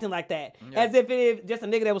fucking acting like that, as if it is just a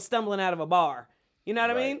nigga that was stumbling out of a bar. You know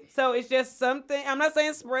what I Right. mean? So it's just something. I'm not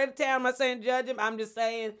saying spread the town. I'm not saying judge him. I'm just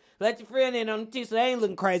saying let your friend in on the tea so they ain't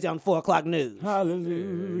looking crazy on the 4 o'clock news.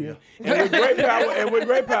 Hallelujah. And with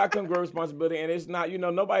great power comes great responsibility. And it's not,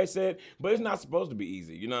 nobody said, but it's not supposed to be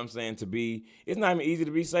easy. You know what I'm saying? It's not even easy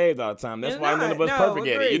to be saved all the time. That's It's why none not. of us No, perfect at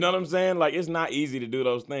it. agreed. You know what I'm saying? Like, it's not easy to do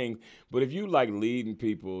those things. But if you like leading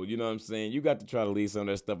people, you know what I'm saying? You got to try to leave some of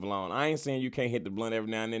that stuff alone. I ain't saying you can't hit the blunt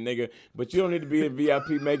every now and then, nigga, but you don't need to be in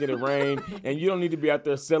VIP making it rain, and you don't need to be out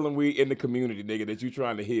there selling weed in the community, nigga, that you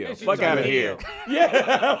trying to heal. Fuck out of here.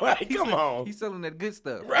 Yeah, like, come on. He's selling that good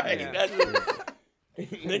stuff. Right. Yeah. That's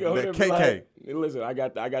nigga, over there That be KK. like, listen, I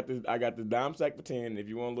got this dime sack for 10. If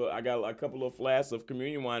you want a little, I got a couple little flasks of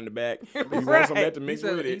communion wine in the back. If you want some of that to mix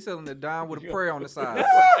with He's it. selling the dime with a prayer on the side.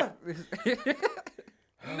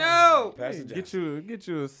 No. Pastor Johnson. Get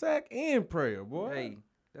you a sack and prayer, boy. Hey,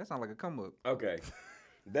 that sounds like a come up. Okay.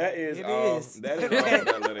 That is It all. is. That is all for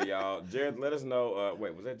that letter, y'all. Jared, let us know.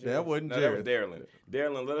 Wait, was that Jared? That wasn't no, that was Jared. Darylyn.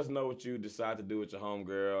 Darylyn, let us know what you decide to do with your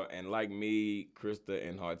homegirl. And like me, Krista,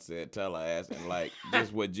 and Hart said, tell her ass. And like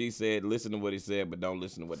just what G said, listen to what he said, but don't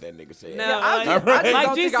listen to what that nigga said. No, I like, just like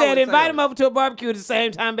don't G think I said, would say invite that. him over to a barbecue at the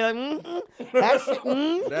same time. Be like, that's That's how you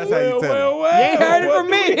tell well, him. well, you ain't heard it what from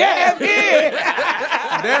do me. we have here?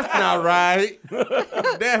 That's not right.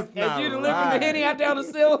 That's If not you right. deliver the Henny out there on the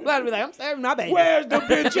sill, I'd be like, I'm serving my baby. Where's the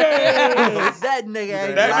bitch ass? That nigga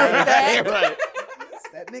ain't That's right.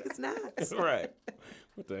 That nigga's not. That's right.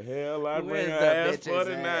 What the hell I bring Where's her the ass bitches for at?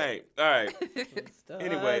 tonight? All right.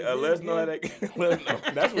 Anyway, let us know how that. Let us know.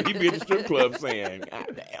 That's what he be at the strip club saying. God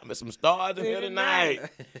damn, there's some stars in here tonight.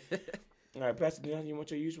 All right, Pastor John, you want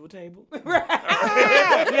your usual table?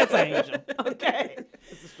 Yes, Angel. Okay.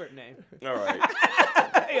 It's a strip name. All right.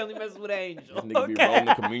 He only messes with Angel. This nigga be rolling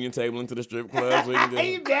the communion table into the strip club so he can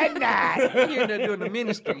He just. better not. You're in there doing the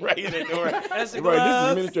ministry. Right in that door. Right, That's the this is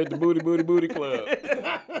gloves. ministry at the Booty Club.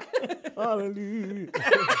 Hallelujah.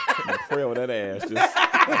 Pray on that ass. Just,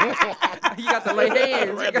 You got to lay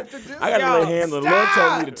hands. You got to do I got to lay hands on the Lord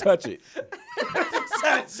told me to touch it.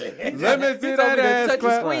 Let me see He told that me to ass touch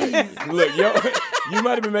clap. and squeeze. Look, you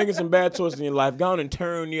might have been making some bad choices in your life. Go on and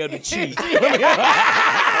turn the other cheek.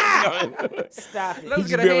 Stop it. Let's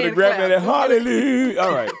You get be a able to hand grab clap. that hallelujah.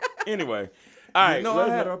 All right. Anyway. All right. No, I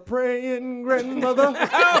had a praying grandmother.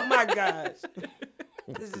 Oh my gosh.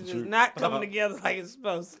 This is just not coming together like it's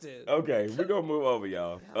supposed to. Okay, we're gonna move over,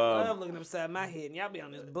 y'all. I love looking upside my head and y'all be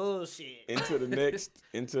on this bullshit. Into the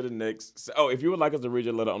next. So, if you would like us to read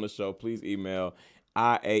your letter on the show, please email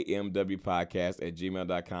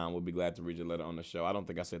iamwpodcast@gmail.com. We'll be glad to read your letter on the show. I don't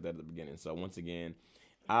think I said that at the beginning. So once again,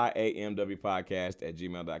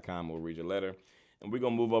 iamwpodcast@gmail.com. We'll read your letter. And we're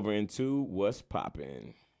going to move over into What's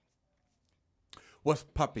Poppin'. What's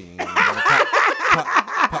popping?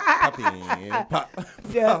 Popping.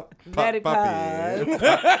 Yeah, Daddy Popping.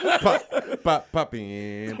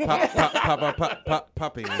 Popping.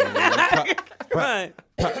 Popping. Right.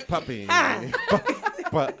 Popping.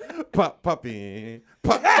 Popping.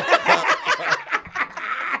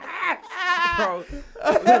 Bro,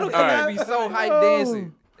 little kids be so hype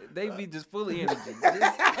dancing. They be just full of energy.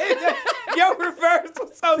 Your reverse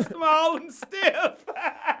was so small and stiff.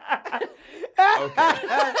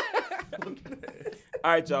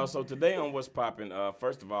 All right, y'all. So today on What's Poppin',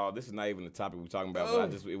 first of all, this is not even the topic we're talking about,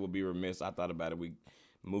 but it would be remiss. I thought about it. We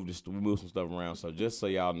moved some stuff around. So just so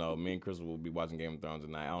y'all know, me and Crystal will be watching Game of Thrones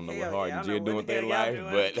tonight. I don't know Hell what yeah, I Hard don't and Jill know doing what with the their hell life,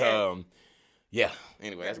 y'all but doing. yeah.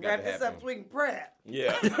 Anyway, that's got Wrap to this up happen. so we can prep.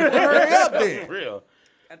 Yeah. Hurry up then. For real.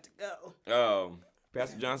 Got to go.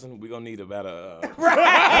 Pastor Johnson, we're gonna need about a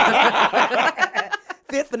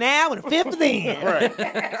Fifth for now and a fifth for then. right.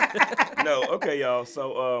 No, okay, y'all.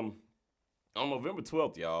 So on November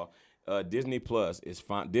 12th, y'all, Disney Plus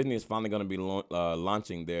Disney is finally going to be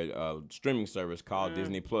launching their streaming service called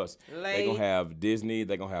Disney Plus. They're going to have Disney,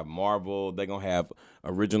 they're going to have Marvel, they're going to have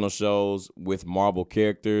original shows with Marvel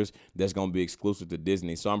characters that's going to be exclusive to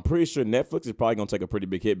Disney. So I'm pretty sure Netflix is probably going to take a pretty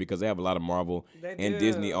big hit because they have a lot of Marvel They and do.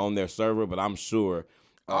 Disney on their server, but I'm sure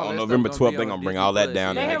All on that November stuff gonna 12th, be they're on going to bring Disney all that Plus, down yeah.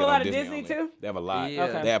 and They make have it a on lot of Disney Disney, only. too? They have a lot. Yeah.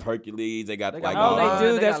 Okay. They have Hercules, they got like Oh, all they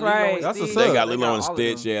do. They That's got Lilo right. and That's what's Stitch. up. They got They Lilo and all of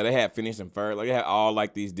Stitch, them. yeah. They had Phineas and Ferb. Like, they had all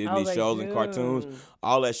like these Disney they shows and do. cartoons.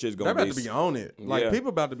 All that shit's They gonna about be. to be on it. Like Yeah. people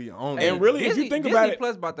about to be on it. And really, if you think about Disney it,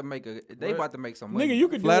 Plus about to make about to make some money. nigga, you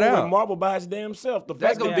could do Flat it out. with Marvel by its damn self. The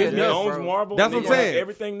That's fact gonna that be Disney enough, owns bro. Marvel, That's and what they I'm have saying.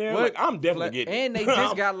 everything there. What? Like, I'm definitely getting And it. they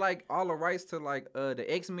just got like all the rights to like the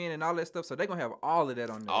X-Men and all that stuff, so they're gonna have all of that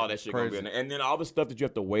on there. all that shit gonna be Crazy. in there. And then all the stuff that you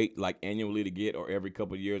have to wait like annually to get or every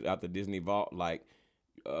couple of years out the Disney Vault, like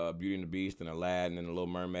Beauty and the Beast and Aladdin and the Little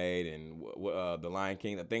Mermaid and the Lion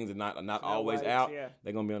King. The things that not always White, out. yeah.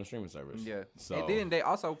 They're gonna be on the streaming service. Yeah. So And then they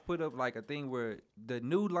also put up like a thing where the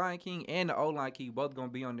new Lion King and the old Lion King both gonna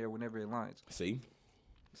be on there whenever it launches. see,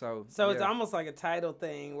 So So it's yeah. almost like a title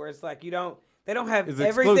thing where it's like they don't have It's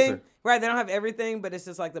everything. exclusive. Right, they don't have everything, but it's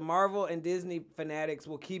just like the Marvel and Disney fanatics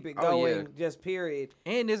will keep it Oh, going, yeah. just period.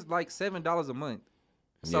 And it's like $7 a month.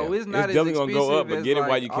 So yeah. it's not as definitely expensive gonna go up, but as get it like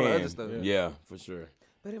while you all the can. other stuff. Yeah, for sure.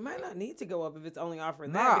 But it might not need to go up if it's only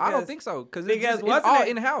offering Nah, that. I don't because- think so. Because because it's what's all it-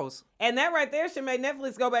 in house. And that right there should make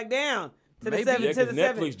Netflix go back down to Maybe. the seven. Yeah, to because the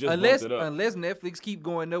seven. Netflix just Unless bumped it up. Netflix keep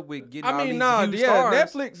going up with getting all I mean, these nah, huge yeah,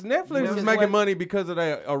 stars. Netflix know, is just making like- money because of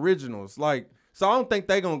their originals. Like, so I don't think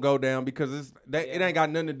they gonna go down because it ain't got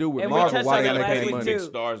nothing to do with And we Marvel. touched Why on they that gotta last making pay week, these money? big too.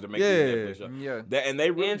 stars to make Yeah. these Netflix shows. Yeah. And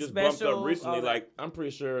they really And just bumped special, up recently. all that. Like, I'm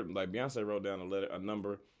pretty sure, like, Beyonce wrote down a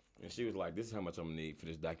number, and she was like, this is how much I'm gonna need for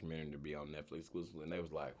this documentary to be on Netflix exclusively. And they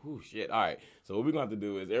was like, whoo, shit. All right. So what we're gonna have to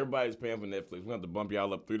do is everybody's paying for Netflix. We're gonna have to bump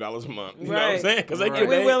y'all up $3 a month. You know what I'm Right. saying? Because they Right. get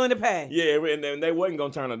We're they- willing to pay. Yeah, and then they wasn't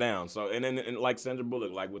gonna turn it down. So and then like Sandra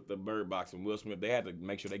Bullock, like with the Bird Box and Will Smith, they had to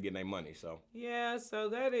make sure they getting their money. So Yeah, so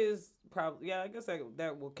that is probably I guess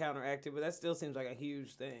that will counteract it, but that still seems like a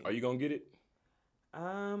huge thing. are you gonna get it?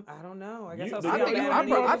 I don't know. I guess You- I'll do see you how think- bad I it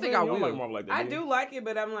prob- is. I think I You don't will. like Marvel like that, I do you? do like it,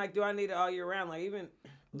 but I'm like, do I need it all year round? Like even.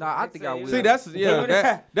 Nah, I think I will. See, that's Even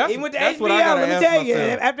that's with the that's HBO, what I gotta let me ask tell you,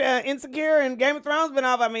 myself. after Insecure and Game of Thrones been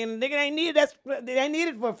off, I mean, nigga ain't needed. They ain't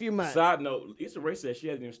needed for a few months. Side note: Issa Rae said she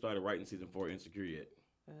hasn't even started writing season 4 Insecure yet,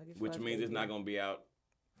 which means it's not gonna be out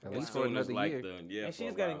At as least for soon as another like year. the And for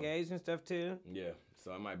she's a got while. engaged and stuff too. Yeah,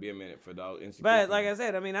 so it might be a minute for the Insecure. But like I fans.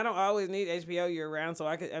 said, I mean, I don't always need HBO year round, so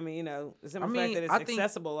I could. I mean, you know, the simple I fact mean, that it's I think,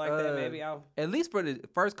 accessible like that, maybe I'll. At least for the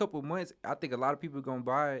first couple of months, I think a lot of people are gonna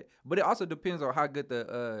buy it. But it also depends on how good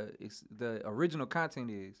the original content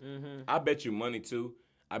is. I bet you money too.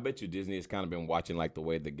 I bet you Disney has kind of been watching like the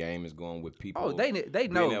way the game is going with people. Oh, they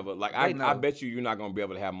being know. able- like They I know. bet you're not gonna be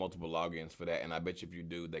able to have multiple logins for that, and I bet you if you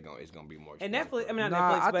do, it's gonna be more And expensive. Netflix, I mean, not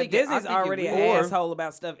Nah, Netflix, I but think it- I Disney's think it already will. an asshole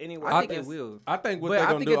about stuff anyway. I think it Because- will. I think what But they're I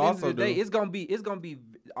gonna think do at the end also of the day, do. it's gonna be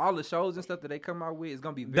all the shows and stuff that they come out with. It's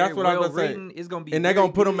gonna be very That's what I well was gonna say. written. It's gonna be And they're very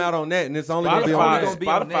gonna put them good. out on that, and it's only gonna be on Spotify, that. gonna be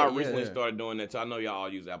on Spotify that, recently yeah. started doing that too. I know y'all all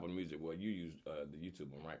use Apple Music. Well, you use the YouTube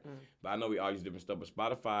one, right? But I know we all use different stuff. But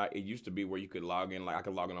Spotify, it used to be where you could log in. Like I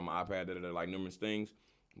could log in on my iPad, like numerous things.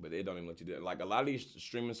 But they don't even let you do it. Like a lot of these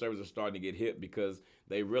streaming services are starting to get hit because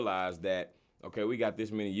they realize that okay, we got this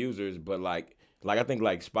many users, but like I think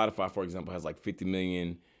like Spotify, for example, has like 50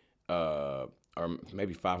 million, or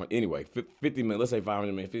maybe 500. Anyway, 50 million. Let's say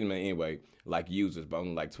 500 million, 50 million anyway. Like users, but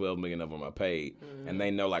only like 12 million of them are paid, and they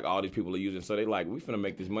know like all these people are using. So they like we finna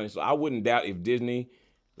make this money. So I wouldn't doubt if Disney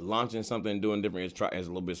launching something and doing different is a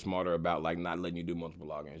little bit smarter about like not letting you do multiple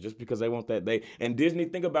logins just because they want that. And Disney,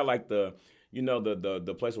 think about like the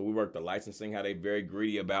place where we work, the licensing, how they very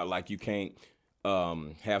greedy about like you can't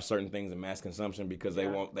have certain things in mass consumption because they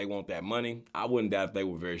want that money. I wouldn't doubt if they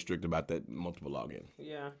were very strict about that multiple login.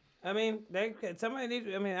 Yeah. I mean, somebody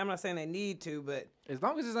need. I mean, I'm not saying they need to, but As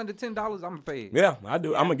long as it's under $10, I'm gonna pay it. Yeah, I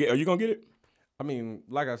do. I'm gonna get. Are you gonna get it? I mean,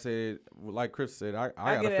 like I said, like Chris said, I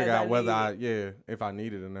I gotta get it figure as out I whether need if I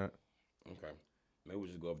need it or not. Okay. Maybe we'll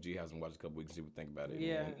just go up G House and watch a couple weeks and see what we think about it.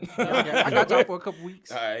 yeah. Okay, I got y'all for a couple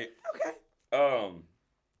weeks. All right. Okay. All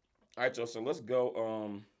right, y'all. So let's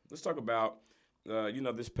go. Let's talk about.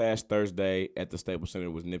 This past Thursday at the Staples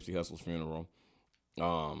Center was Nipsey Hussle's funeral.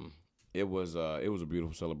 It was a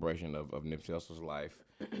beautiful celebration of Nipsey Hussle's life.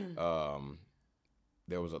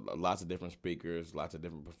 There was lots of different speakers, lots of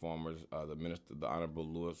different performers. The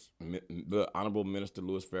Honorable Minister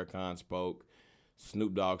Louis Farrakhan spoke.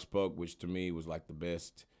 Snoop Dogg spoke, which to me was like the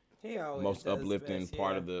best, He always most does the uplifting best,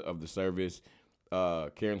 part yeah. of the service.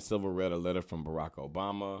 Karen Silver read a letter from Barack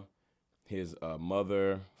Obama, his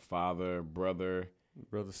mother, father, brother,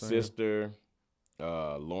 Brother Sam. sister,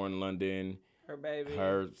 Lauren London, Her baby.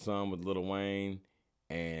 her son with Lil Wayne,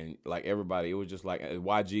 and like everybody. It was just like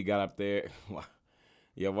YG got up there.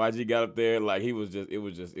 Yeah, YG got up there. Like it was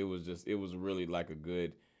really like a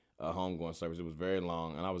good homegoing service. It was very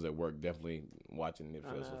long, and I was at work definitely watching Nipsey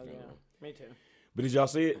I know, Hussle's yeah. funeral. Me too. But did y'all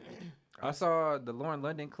see it? I saw the Lauren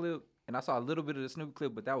London clip, and I saw a little bit of the Snoop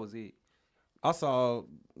clip, but that was it. I saw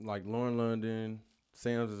like Lauren London,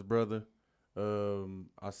 Sam's brother.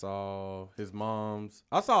 I saw his mom's.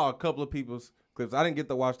 I saw a couple of people's clips. I didn't get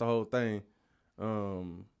to watch the whole thing.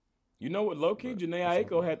 You know what? Low key, Janae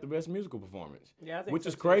Aiko had the best musical performance. Yeah, I think Which so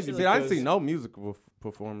is too. crazy. She See, I didn't because see no musical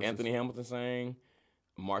performances. Anthony Hamilton sang,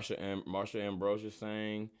 Marsha Ambrosius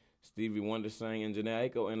sang, Stevie Wonder sang, and Janae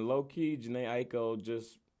Aiko. And low key, Janae Aiko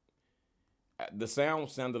just the sound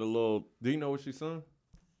sounded a little. Do you know what she sung?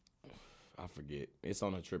 I forget. It's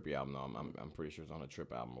on a Trippie album. No, I'm pretty sure it's on a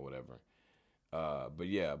Trip album or whatever. But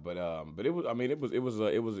it was. I mean, it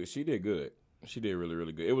was. She did good. She did really,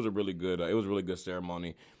 really good. It was a really good. It was a really good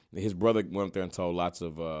ceremony. His brother went up there and told lots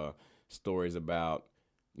of stories about,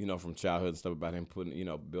 from childhood and stuff about him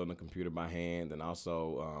building a computer by hand, and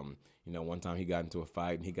also, one time he got into a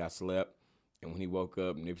fight and he got slept, and when he woke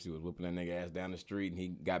up, Nipsey was whooping that nigga ass down the street, and he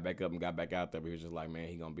got back up and got back out there, but he was just like, man,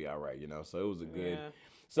 he gonna be all right, So it was a good. Yeah.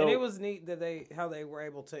 So And it was neat that how they were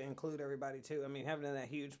able to include everybody too. I mean, having in that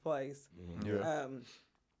huge place,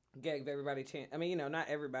 gave everybody a chance. I mean, not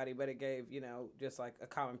everybody, but it gave just like a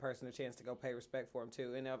common person a chance to go pay respect for him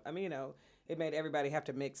too. And I mean, it made everybody have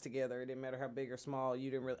to mix together. It didn't matter how big or small.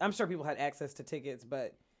 You didn't really. I'm sure people had access to tickets,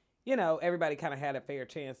 but everybody kind of had a fair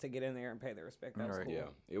chance to get in there and pay their respect. That was Right. cool. yeah,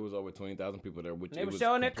 it was over 20,000 people there, which They it were was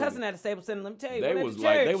showing their completely- cousin at the Staples Center. Let me tell you, They went was to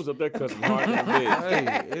like they church. was up there cussing hard and big.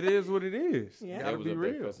 Hey, it is what it is. Yeah. They Gotta was be up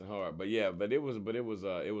there real. cussing hard, but it was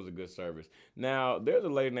a good service. Now there's a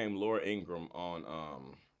lady named Laura Ingraham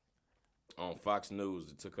on Fox News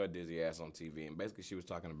that took her dizzy ass on TV, and basically she was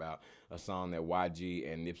talking about a song that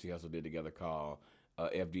YG and Nipsey Hussle did together called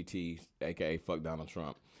FDT, aka Fuck Donald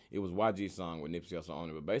Trump. It was YG's song with Nipsey Hussle on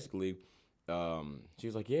it, but basically she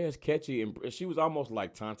was like, yeah, it's catchy, and she was almost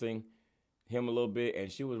like taunting him a little bit,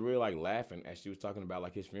 and she was really like laughing as she was talking about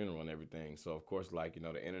like his funeral and everything. So of course, like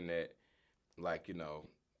the internet, like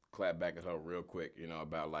clapped back at her real quick,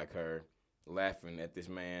 about like her laughing at this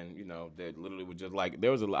man, that literally was just like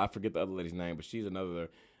there was I forget the other lady's name, but she's another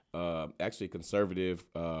actually conservative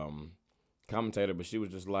commentator, but she was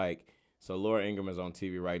just like, so Laura Ingraham is on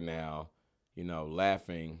TV right now,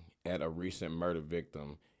 laughing at a recent murder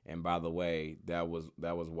victim. And by the way, that was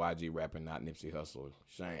YG rapping, not Nipsey Hussle.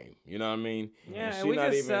 Shame, you know what I mean? Yeah, she and we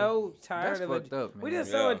not just so tired That's of fucked it. up, We man.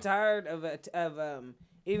 just so Yeah. tired of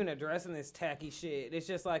even addressing this tacky shit. It's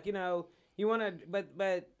just like you want to,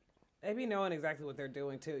 but they be knowing exactly what they're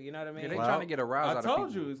doing too. You know what I mean? Yeah, they trying to get a rise I out of told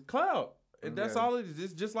people. you, it's clout. That's Yeah. all it is.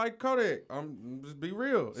 It's just like Kodak. Just be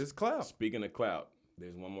real. It's clout. Speaking of clout,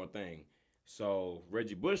 there's one more thing. So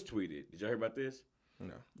Reggie Bush tweeted. Did y'all hear about this?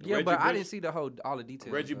 No. Yeah, Reggie but I Bush- didn't see all the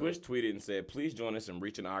details. Reggie of it. Bush tweeted and said, please join us in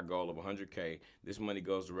reaching our goal of 100K. This money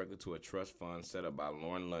goes directly to a trust fund set up by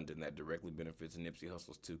Lauren London that directly benefits Nipsey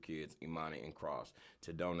Hussle's two kids, Imani and Cross.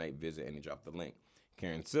 To donate, visit, and he dropped the link.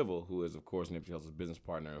 Karen Civil, who is, of course, Nipsey Hussle's business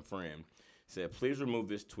partner and friend, said, please remove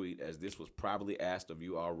this tweet as this was probably asked of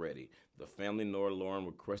you already. The family nor Lauren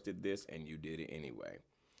requested this, and you did it anyway.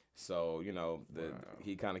 So, you know,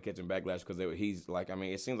 he kind of catching backlash because he's like, I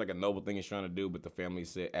mean, it seems like a noble thing he's trying to do, but the family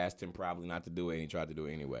asked him probably not to do it, and he tried to do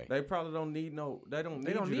it anyway. They probably don't need they don't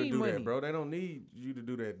need don't you to need do money. that, bro. They don't need you to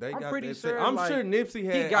do that. They I'm got pretty that sure, I'm like, sure Nipsey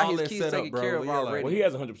had he got all his that kids set up, taken bro. care of Yeah, like, already. Well, he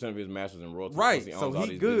has 100% of his masters and royalties. Right, because he so owns all he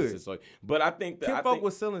these good. businesses. So, but I think Kim that Folk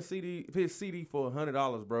was selling his CD for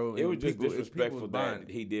 $100, bro. it and was just people- people disrespectful was buying that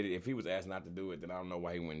it. he did it. If he was asked not to do it, then I don't know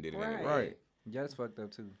why he went and did it Right. anyway. Right. Yeah, that's fucked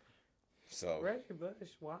up too. So Reggie Bush.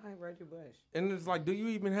 Why Reggie Bush? And it's like, do you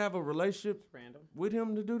even have a relationship Random. with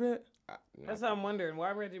him to do that? That's what I'm wondering.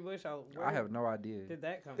 Why Reggie Bush? Where I have no idea. did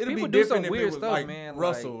that come It'd from? People be do different some if weird it was stuff, like man,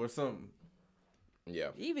 Russell like- or something.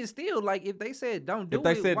 yeah. Even still, like if they said don't do it, If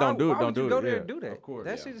they said don't do it, why don't would do you it, go there yeah, and do that? of course.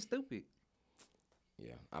 That Yeah. shit is stupid.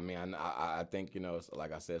 Yeah, I mean, I think, you know, it's,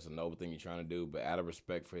 like I said, it's a noble thing you're trying to do, but out of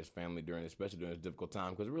respect for his family especially during this difficult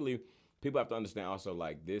time, because really, people have to understand also,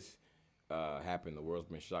 like, this happened. The world's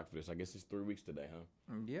been shocked for this. I guess it's 3 weeks today,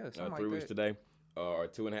 huh? Yeah, something 3 like weeks that. today, or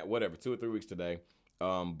 2.5, whatever, 2 or 3 weeks today.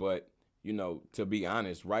 But you know, to be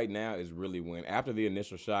honest, right now is really when, after the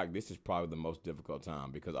initial shock, this is probably the most difficult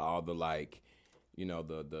time because all the, like, you know,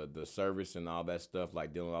 the service and all that stuff,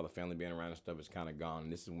 like dealing with all the family being around and stuff, is kind of gone.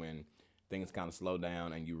 And this is when things kind of slow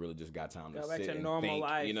down and you really just got time to Go back sit to and normal think.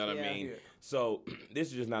 life, You know what yeah. I mean? Yeah. So this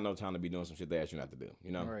is just not no time to be doing some shit they ask you not to do.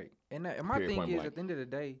 You know? Right. And my Period, thing point is, blank. at the end of the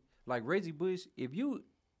day, like Reggie Bush,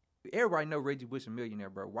 everybody know Reggie Bush a millionaire,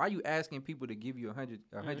 bro. Why you asking people to give you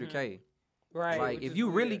 $100K? Right. Like, which if is you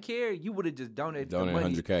really weird. care, you would have just donated the Donate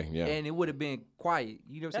money, $100K, yeah. and it would have been quiet.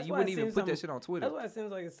 You know what I'm saying? That's You why wouldn't it even seems put that some- shit on Twitter. That's why it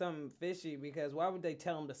seems like it's something fishy because why would they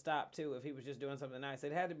tell him to stop too if he was just doing something nice?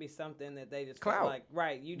 It had to be something that they just felt Clout. like,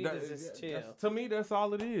 right, you need to just chill. To me, that's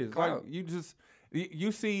all it is. Clout. Like,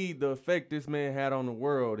 you see the effect this man had on the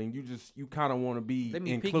world, and you kind of want to be Let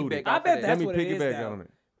me included. piggyback I off bet of that. that's Let me what it is piggyback though. on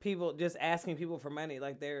it. People just asking people for money,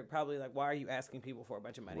 like they're probably like, why are you asking people for a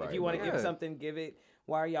bunch of money? If Right, you want to right. give Yeah. something, give it.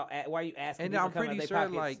 Why are you asking? And people I'm to come out pretty their sure,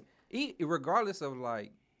 pockets? like, regardless of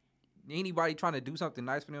like anybody trying to do something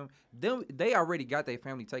nice for them, they already got their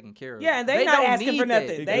family taken care of. yeah, and they not don't asking need for that.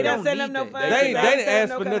 nothing. They They don't don't send need them no that. funds. They not didn't send ask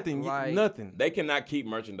no for kind- nothing. Like- Nothing. They cannot keep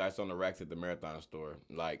merchandise on the racks at the Marathon store.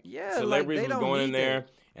 Like, Yeah, like, celebrities they was don't going in need there that.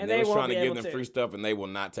 and And they they was won't trying to be give able them to. free stuff, and they will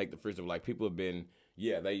not take the free stuff. Like, people have been,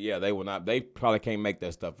 they will not. They probably can't make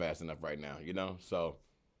that stuff fast enough right now, you know. So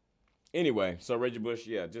anyway, so Reggie Bush,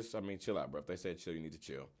 chill out, bro. If they said chill, you need to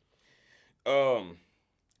chill.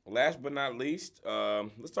 Last but not least,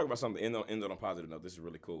 let's talk about something. End on a positive note. This is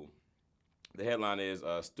really cool. The headline is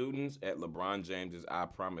students at LeBron James's I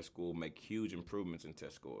Promise School make huge improvements in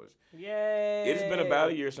test scores. Yay! It has been about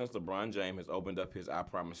a year since LeBron James has opened up his I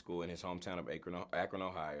Promise School in his hometown of Akron,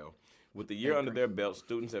 Ohio. With the year under their belt,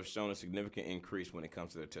 students have shown a significant increase when it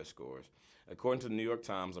comes to their test scores. According to the New York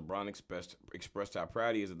Times, LeBron expressed how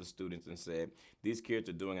proud he is of the students and said, "These kids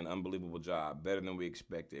are doing an unbelievable job, better than we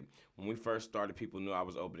expected. When we first started, people knew I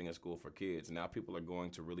was opening a school for kids. Now people are going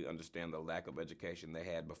to really understand the lack of education they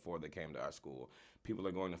had before they came to our school. People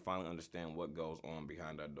are going to finally understand what goes on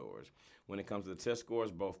behind our doors." When it comes to the test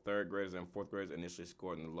scores, both third graders and fourth graders initially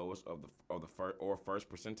scored in the lowest of the first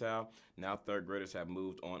percentile. Now third graders have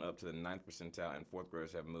moved on up to the 9th percentile, and fourth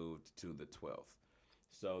graders have moved to the 12th.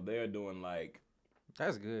 So they're doing like,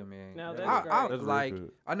 That's good, man. No, that's I, great. I, That's really like,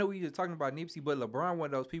 good. I know we were talking about Nipsey, but LeBron one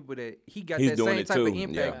of those people that he got He's that doing same it type of too,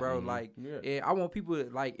 impact, yeah. bro. Mhm. Like, Yeah. and I want people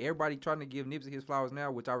like everybody trying to give Nipsey his flowers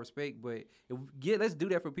now, which I respect. But let's do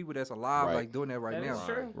that for people that's alive, Right. like doing that right That now. is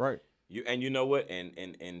true. Right. you know what? And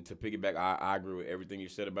to piggyback, I agree with everything you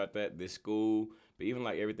said about that. This school, but even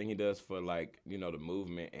like everything he does for like, you know, the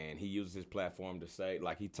movement, and he uses his platform to say,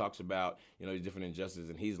 like, he talks about, you know, these different injustices,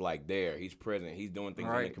 and he's like he's present, he's doing things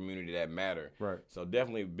in the Right. community that matter. Right. So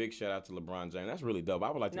definitely big shout out to LeBron James. That's really dope.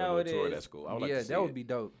 I would like to No, go it to a tour of is. that school. I would like Yeah, to see that would it. be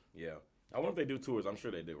dope. Yeah. I wonder if they do tours. I'm sure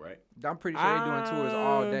they do, right? I'm pretty sure they're doing tours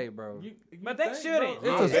all day, bro. But they shouldn't. It's a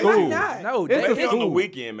Why school. not? No, It's a Maybe on the school.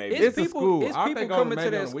 weekend, maybe. It's a school. It's I people think on coming to maybe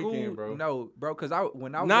that on the school. weekend, bro. No, bro, because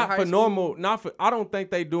when I was in Not high for school, normal. Not for. I don't think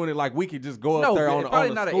they doing it like we could just go up No, there on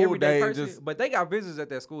probably a not an school everyday day and person, just. but they got visitors at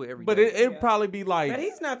that school every day. But it'd Yeah. probably be like. But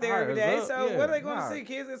he's not there every Hires day. up, So yeah. what are they going Nah. to see?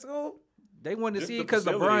 Kids at school? they wanted to Just see the it because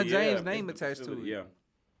facility, LeBron yeah, James' it's name the attached to facility, it. Yeah.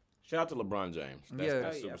 Shout out to LeBron James. That's, Yeah.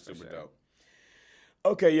 that's Oh, yeah, super for sure. dope.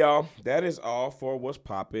 Okay, y'all, that is all for What's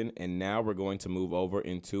Poppin', and now we're going to move over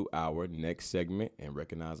into our next segment and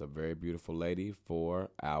recognize a very beautiful lady for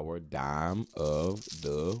our Dime of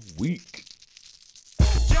the Week.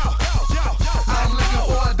 I'm looking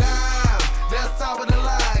for a dime. That's top of the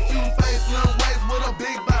line. Cute face, slim waist with a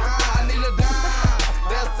big behind. I need a dime.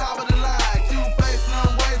 That's top of the line. Cute face,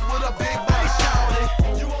 slim waist with a big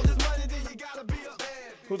behind. You want this money, then you gotta be a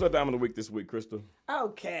bad. Who's our Dime of the Week this week, Crystal?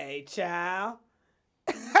 Okay, child.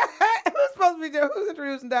 Who's supposed to be there? Who's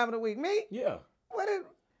introducing Dime of the Week? Me? Yeah. What is?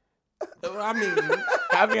 I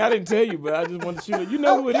mean, I didn't tell you, but I just wanted you to. You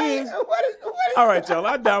know who it is. What is? All right, y'all.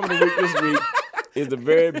 Our Dime of the Week this week is the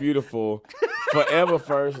very beautiful, forever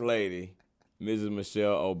First Lady, Mrs.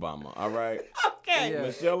 Michelle Obama. All right, Okay. Yeah.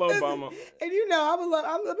 Michelle Obama. And you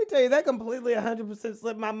know, let me tell you, that completely 100%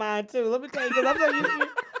 slipped my mind too. Let me tell you, because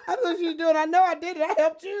I thought you were doing. I know I did it. I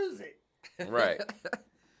helped choose it. Right.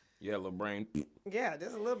 Yeah, little brain. Yeah,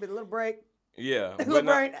 just a little break. Yeah. Little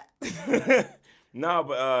brain. No,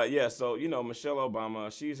 but yeah, so Michelle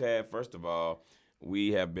Obama, she's had, first of all,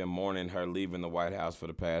 we have been mourning her leaving the White House for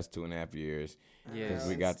the past 2.5 years. Yeah. Because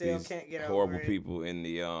we got Still these can't get over horrible it. people in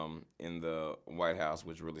the White House,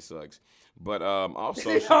 which really sucks. But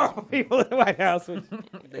also, Horrible people in the White House.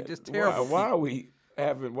 They just why, terrible. why are we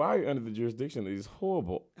under the jurisdiction of these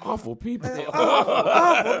horrible, awful people?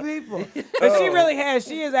 Awful people. But she really has.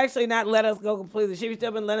 She has actually not let us go completely. She's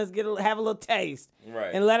still been letting us have a little taste.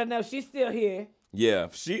 Right. And let her know she's still here. Yeah,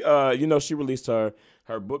 she she released her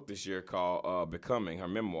book this year called Becoming, her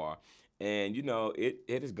memoir. And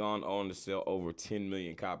it has gone on to sell over 10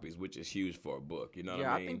 million copies, which is huge for a book. You know what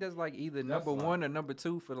Yeah, I mean? I think that's like either number one or number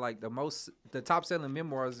two for like the top selling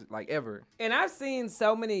memoirs like ever. And I've seen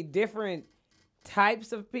so many different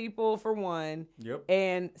types of people, for one. Yep.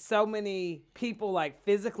 And so many people like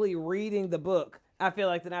physically reading the book. I feel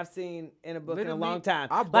like that I've seen in a book in a Literally, long time.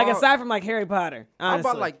 I Like bought- aside from like Harry Potter. Honestly. I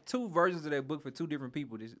bought like 2 versions of that book for 2 different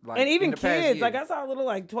people. Like, and even in the past kids. year. Like I saw a little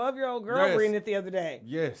like 12-year-old girl Yes. reading it the other day.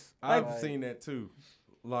 yes, I've seen that too.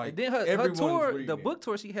 Like And then her everyone's tour, reading the it. book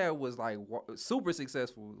tour she had was like super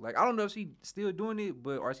successful. Like I don't know if she still doing it,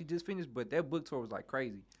 or she just finished. But that book tour was like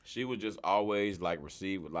crazy. She was just always like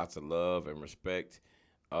received with lots of love and respect,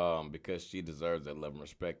 because she deserves that love and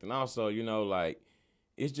respect. And also, like,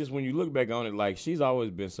 it's just when you look back on it, like, she's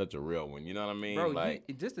always been such a real one. You know what I mean? Bro,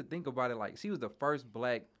 like, just to think about it, like she was the first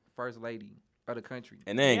black first lady of the country.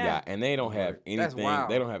 and they ain't Yeah. and they don't have That's anything. wild.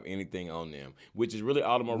 They don't have anything on them, which is really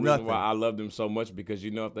all the more reason Nothing. why I love them so much. Because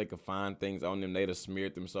if they could find things on them, they'd have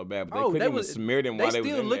smeared them so bad. But they Oh, couldn't they even was- smear them They while they was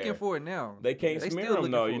still in looking there. for it now. They can't They smear still them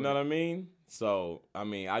looking though. for You it. know what I mean? So I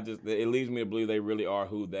mean, it leads me to believe they really are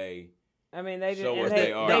who they. I mean, they just Show and us they,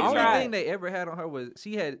 they are. The they only tried. thing they ever had on her was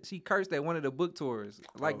she cursed at one of the book tours.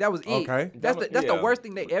 Like that was it. okay. That's Yeah. the worst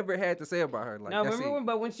thing they ever had to say about her. Like No, that's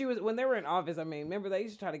remember it. when they were in office, I mean, remember they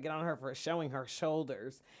used to try to get on her for showing her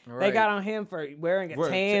shoulders. They Right. got on him for wearing a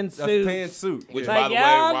tan A suit. tan suit. Which, yeah. Like, by the way,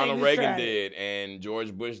 y'all Ronald niggas Reagan tried it. did and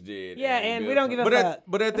George Bush did. Yeah, and we Bill don't give a Clinton. fuck.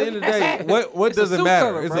 But at the end of the day, what It's a does it suit matter?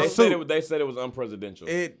 color, It's bro. a suit. They said it was unpresidential.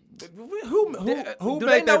 Who Do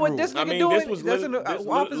made they know that what rule? this I nigga mean, doing? this was That's in the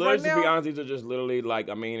office right to be now. honest, these are just literally like,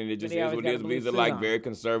 I mean, and it just But he is always what got it a is. blue These are suit like on. very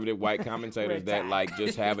conservative white commentators Red that tie. like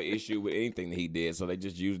just have an issue with anything that he did. So they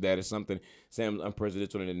just use that as something saying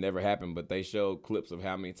unpresidential and it never happened. But they showed clips of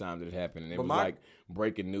how many times it happened, and it But was my- like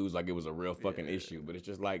breaking news, like it was a real fucking issue. But it's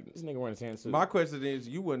just like this nigga wearing a tan suit. My question is,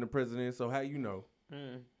 you wasn't the president, so how you know?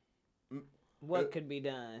 What could be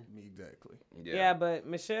done? Exactly. Yeah, but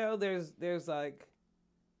Michelle, there's like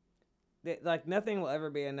nothing will ever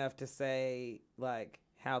be enough to say like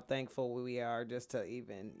how thankful we are just to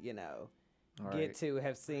even Right. get to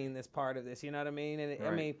have seen this part of this. You know what I mean? And I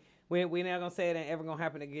Right. mean, we're not gonna say it ain't ever gonna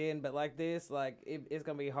happen again, but like this, like it's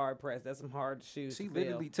gonna be hard pressed. That's some hard shoes. She to fill.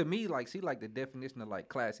 literally, to me, like she like the definition of like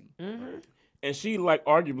classy. And she like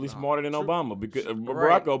arguably smarter than Obama because Right.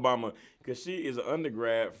 Barack Obama, because she is an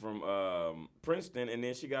undergrad from Princeton, and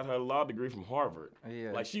then she got her law degree from Harvard.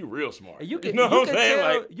 Yeah. Like she real smart. And you can, know you what can I'm saying?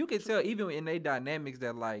 tell, Like, you can tell even in their dynamics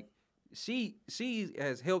that like she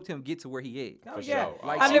has helped him get to where he is. Oh, For yeah. sure.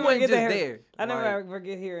 Like I she never wasn't forget just to hear- there. I never Like, ever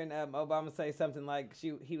forget hearing Obama say something like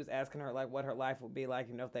he was asking her like what her life would be like,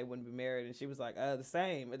 if they wouldn't be married, and she was like, the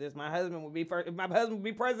same. If my husband would be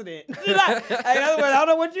president. She's like, in other words, I don't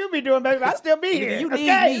know what you'd be doing, baby. I'd still be here. You need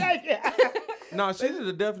okay? me. Like, No, she's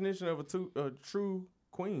the definition of a true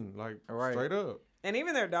queen, like Right. straight up. and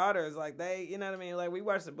even their daughters, like they, you know what I mean? Like we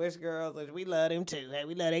watch the Bush girls, like we love them too. Hey,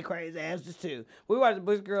 we love they crazy asses too. We watch the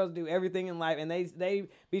Bush girls do everything in life, and they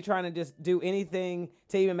be trying to just do anything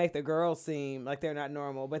to even make the girls seem like they're not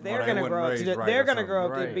normal. But they're they gonna wasn't grow up. raised To, right they're or gonna something. grow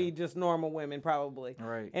up to Right. be just normal women, probably.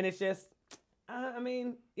 Right. And it's just, I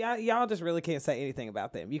mean, y'all just really can't say anything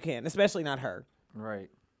about them. You can't, especially not her. Right.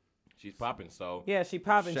 she's popping. So Yeah, she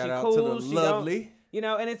popping. Shout She out cool. to the she lovely.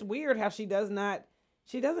 don't, and it's weird how she doesn't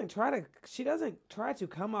try to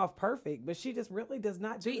come off perfect, but she just really does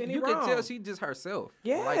not do any You wrong. can tell she just herself.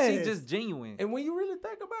 Like she's Yes. just genuine. And when you really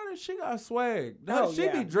think about it, she got swag. Oh, she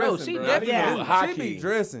yeah. be dressing. No, she bro. definitely Yeah. do. She be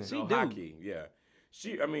dressing. She no do. hockey, yeah.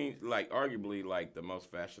 I mean, like, arguably, like, the most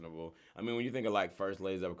fashionable. I mean, when you think of, like, first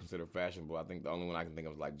ladies that were considered fashionable, I think the only one I can think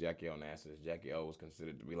of is, like, Jackie Onassis. Jackie O was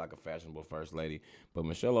considered to be, like, a fashionable first lady. But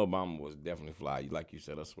Michelle Obama was definitely fly. Like you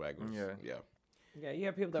said, her swag was, yeah. Yeah, you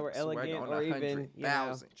have people that were Swag elegant on or even, you know.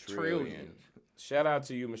 100,000 trillion. Shout out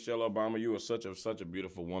to you, Michelle Obama. You are such a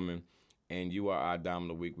beautiful woman, and you are our Dime of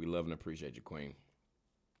the Week. We love and appreciate you, Queen.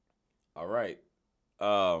 All right.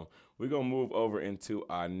 We're going to move over into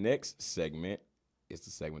our next segment. It's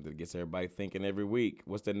the segment that gets everybody thinking every week.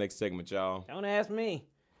 What's the next segment, y'all? Don't ask me.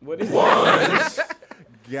 What is it?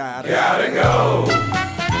 Gotta go.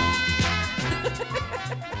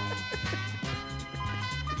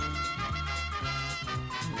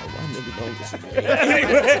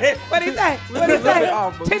 What he say? What he say?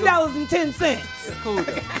 $10.10. Cool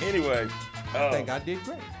though. Anyway, I think I did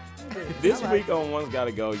great. this week on One's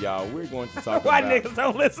Gotta Go, y'all, we're going to talk Why about... niggas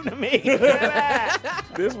don't listen to me?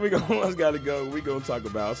 This week on One's Gotta Go, we're going to talk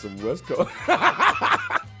about some West Coast...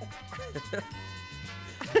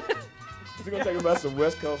 We're going to talk about some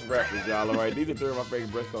West Coast rappers, y'all, all right? These are three of my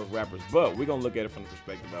favorite West Coast rappers, but we're going to look at it from the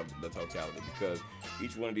perspective of the totality because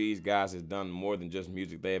each one of these guys has done more than just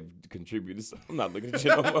music. They have contributed... I'm not looking at you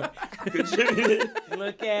no more.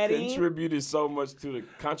 Look at him. Contributed so much to the...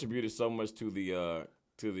 It's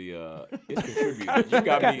contributed. You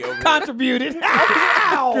got me over here. Contributed.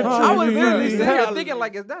 I was literally sitting here thinking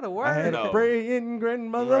like, is that a I word? had No. a praying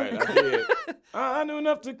grandmother. Right, I did. I knew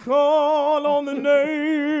enough to call on the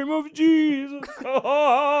name of Jesus.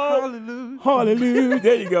 Hallelujah. Hallelujah.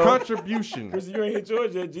 There you go. Contribution. Chris, you ain't hit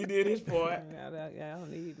yours yet. G did his part. I don't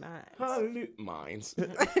need mine. Hallelujah. Mines. I'm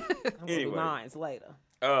gonna do Anyway. mines later.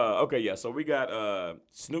 Okay, yeah. So we got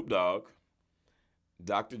Snoop Dogg,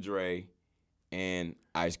 Dr. Dre, and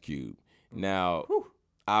Ice Cube. Now,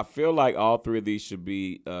 I feel like all three of these should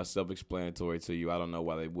be self-explanatory to you. I don't know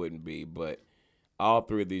why they wouldn't be, but all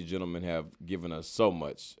three of these gentlemen have given us so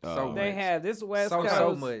much. So They much. have this West So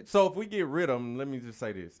Coast. much. So if we get rid of them, let me just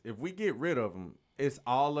say this. If we get rid of them, it's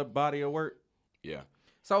all a body of work. Yeah.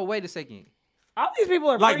 So wait a second. All these people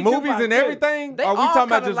are Like free movies Tupac, and too. everything? They Or are we all talking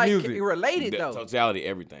about kinda just like music? related The though. totality,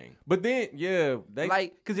 everything. But then, yeah, they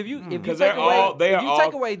Like, because if you Because take they're away all- they if are you all-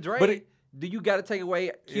 take away Dre, but it- do you got to take away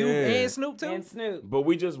Cube Yeah. and Snoop too? And Snoop. But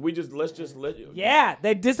let's just let you. Yeah,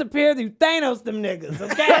 they disappeared through Thanos, them niggas,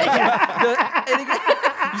 okay?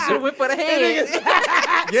 You should have went for the hand.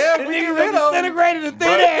 yeah, The we get niggas rid are of 'em. disintegrated to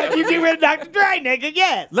thin air. You get rid of Dr. Dre, nigga,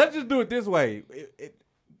 yes. Let's just do it this way.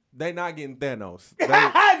 They not getting Thanos. They,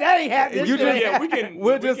 That ain't happening. You just- Yeah, we can.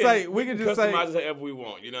 We'll just say- we can just say- customize it however we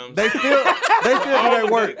want. You know what I'm they saying? still do their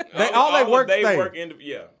work. All they work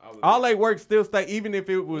stay. All they work still stay, even if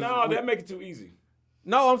it was. No, that make it too easy.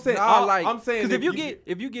 No, I'm saying. Nah, like, I'm saying because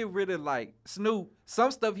if you get rid of like Snoop, some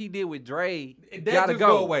stuff he did with Dre that gotta just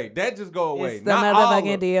go. away. That just go away. It's the Not all of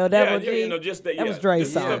motherfucking them. deal. Yeah, Double G. you know, just that. That Yeah, was Dre's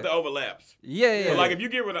just the song. stuff that overlaps. Yeah. So, like if you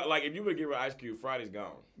get rid of, like if you would get rid of Ice Cube, Friday's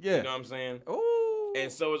gone. Yeah. You know what I'm saying? Ooh.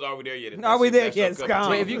 And so is Are We There Yet? Are We There That's your Yet? It's cup of gone. tea.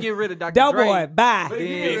 But if you get rid of Dr. Doughboy, Dre, bye. But if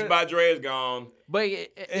you Beats get by Dre is gone. but And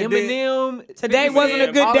then- Eminem, Today 50 wasn't a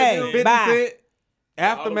Cent, good all day. of them- 50 Bye. Cent, All the work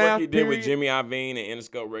Aftermath. he did with period. Jimmy Iovine and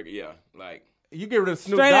Interscope Record. Yeah, like You get rid of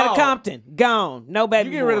Snoop Straight Dogg. out of Compton, gone. No baby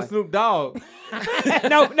You get rid boy. of Snoop Dogg. no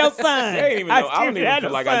son. they ain't even know. I don't even had feel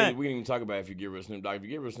no like son. we didn't even talk about if you get rid of Snoop Dogg. If you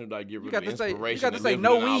get rid of Snoop Dogg, you get rid got of the to say- you inspiration. got to that say lives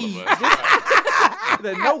no within all of weed. us. Right.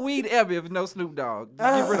 There's no weed ever if no Snoop Dogg. Just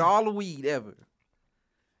get rid of all the weed ever.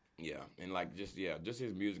 Yeah, and like just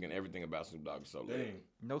his music and everything about Snoop Dogg is so lit.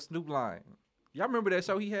 No Snoop line. Y'all remember that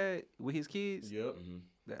show he had with his kids? Yep.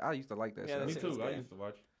 I used to like that Yeah, show. that Me shit was too. I good. used to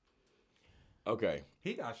watch. Okay,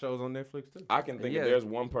 He got shows on Netflix too. I can think Yeah. of there's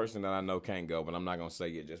one person that I know can't go, but I'm not gonna say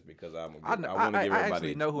it just because I I, want to give I everybody.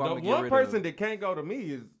 actually know who I'm The gonna get one rid person of. that can't go to me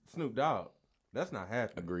is Snoop Dogg. That's not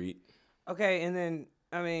happening. Agreed. Okay, and then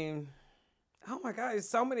I mean, oh my God, it's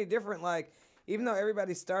so many different like. Even though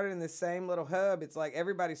everybody started in the same little hub, it's like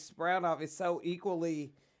everybody sprout off is so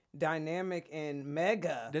equally dynamic and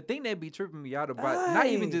mega. The thing that be tripping me out about not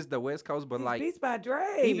even Aye. just the West Coast, but These like Beats by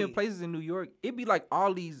Dre. even places in New York, it be like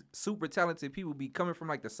all these super talented people be coming from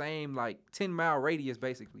like the same like 10-mile radius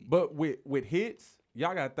basically. But with hits,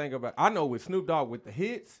 y'all gotta think about. I know with Snoop Dogg with the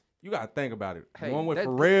hits, you gotta think about it. Hey, One with that-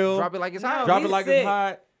 Pharrell, drop it like it's No, hot. drop he's it like sick. it's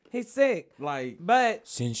hot. He's sick, Like but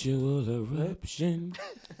Sensual eruption.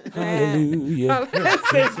 Hallelujah.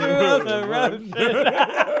 sensual eruption.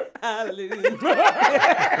 Hallelujah.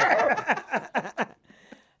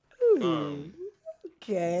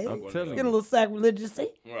 Okay. I'm telling Getting a you. little sacrilegious.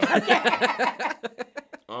 Right.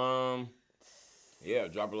 Yeah,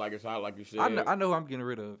 drop it like it's hot, like you said. I know who I'm getting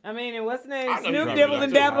rid of. I mean, and what's the name? I know you Snoop got dibbled rid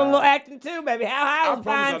and of dabbled a little acting too, baby. How high I was promise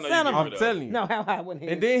I Fine know you Cinema? get I'm telling you. No, how high wasn't he?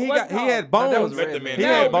 And then he What's it had called? Bones. was Met the Red. Man. He No,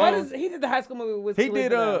 had what Bones. is he did the high school movie with He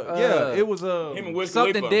did it was him and Wiz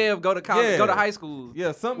Something Khalifa. Dev go to college, Yeah. go to high school.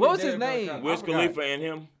 Yeah, something. What was Dev his got name? shot. I Wiz forgot. Khalifa and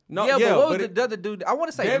him. No, yeah, but what was it- the other dude? I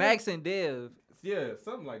want to say Devin? Max and Dev. Yeah,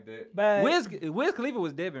 something like that. But Wiz Khalifa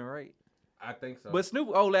was Devin, right? I think so. But Snoop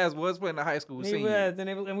old ass was playing the high school he scene. was,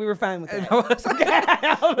 and we were fine with And that. I was like,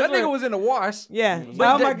 that nigga was in the wash. Yeah.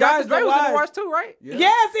 But Oh my Dr. gosh, Dre the was in the watch. wash too, right? Yeah.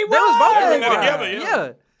 Yes, he They was both was. in the They wash. together, yeah.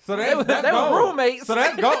 Yeah. So They was gone. roommates. So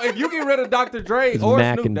that's go. If you get rid of Dr. Dre It's or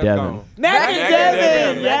Mac Snoop, and that's Devin. gone. Mac and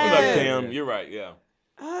Devin. What's up, Yes. Tim? You're right. Yeah.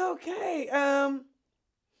 Okay.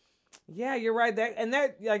 Yeah, you're right. That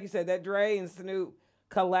like you said, that Dre and Snoop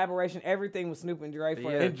collaboration, everything with Snoop and Dre for Yeah.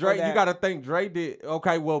 And for Dre, you that. got to think Dre did.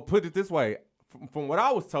 Okay, well, put it this way. From what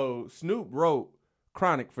I was told, Snoop wrote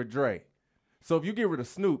Chronic for Dre. So if you get rid of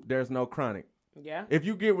Snoop, there's no Chronic. Yeah. If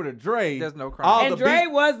you get rid of Dre, There's no Chronic. all And the Dre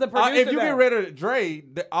beat- was the producer. if you get though. rid of Dre,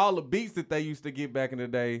 all the beats that they used to get back in the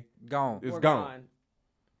day Gone. is We're gone.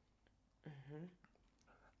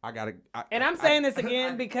 I gotta. And I'm saying this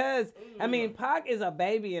again because I mean Pac is a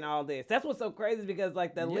baby in all this. That's what's so crazy because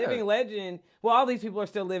like the living legend. Well, all these people are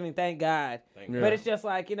still living, thank God. God. But it's just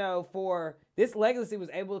like for this legacy was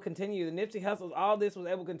able to continue. The Nipsey Hussles, all this was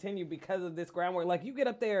able to continue because of this groundwork. Like you get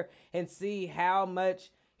up there and see how much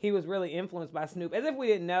he was really influenced by Snoop, as if we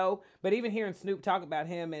didn't know. But even hearing Snoop talk about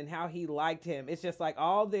him and how he liked him, it's just like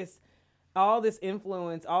all this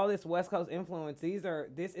influence, all this West Coast influence.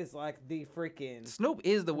 This is like the freaking. Snoop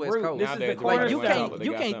is the West Root. Coast. This is the Nowadays, cornerstone. Like you West can't Coast, they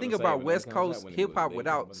you got can't something think to say about when it West comes Coast out when hip hop they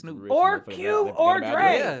without want to Snoop. rich Or and they Q forget or about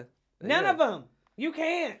Dre. it. Yeah. None Yeah. of them. You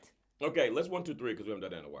can't. Okay, let's 1, 2, 3 because we haven't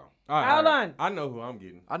done that in a while. All right, Hold on. I know who I'm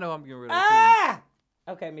getting. I know I'm getting rid of it too. Ah.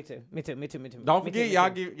 Okay, me too. Don't Me forget, too, y'all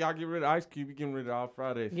me too. get rid of Ice Cube. You getting rid of all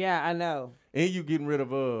Fridays, Yeah, I know. and you getting rid of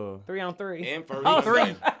 3-on-3. And first Oh,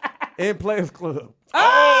 Sunday. and Players Club.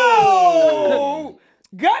 Oh!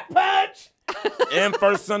 Gut punch! And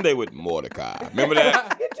first Sunday with Mordecai. Remember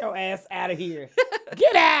that? Get your ass out of here.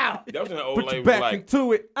 Get out! That was in the old Put lady your was back like.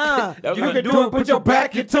 into it. That was You like- can do it. Put your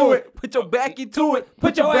back into it. Put your back into it.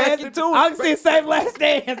 Put your back ass into it. I can see Save Last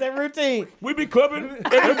Dance, that routine. We be clubbing.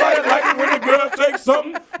 Everybody like it when the girl takes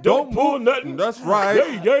something. Don't pull nothing. That's right.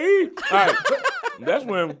 Yay, yay. All right. That's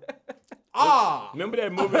when. Ah. Remember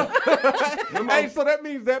that movie? Remember? Hey, so that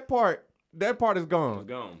means that part is gone.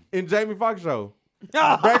 Gone. In Jamie Foxx show.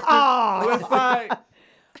 Oh, West Side.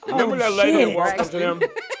 Remember that lady that shit. walked up to them?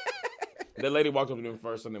 That lady walked up to them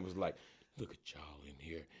first and was like, "Look at y'all in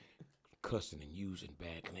here cussing and using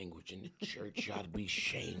bad language in the church. Y'all to be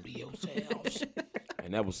ashamed of yourselves."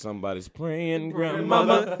 And that was somebody's praying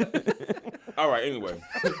grandmother. All right, anyway.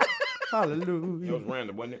 Hallelujah. It was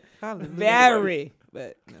random, wasn't it? Very.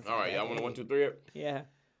 But, All right, y'all want to 1, 2, 3 it? yeah.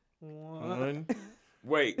 One.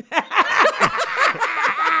 Wait.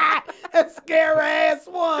 A scare ass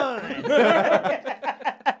one.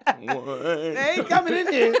 One. They ain't coming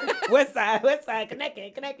in here. West side,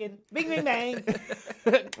 connecting. Bing, bing, bang.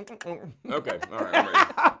 Okay, all right, I'm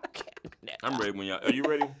ready. I'm ready when y'all. Are you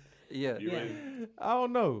ready? Yeah. You ready? I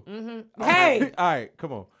don't know. Hey. All right,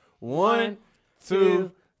 come on. 1, 2,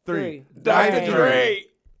 2, 3. Dr. Dre. Dre.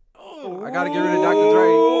 I gotta get rid of Dr. Dre.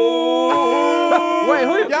 Wait,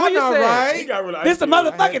 who Y'all you not said? right. He got rid of This the Ice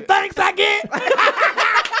Cube. motherfucking thanks I get.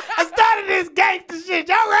 I started this gangster shit.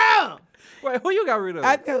 Y'all wrong. Wait, who you got rid of?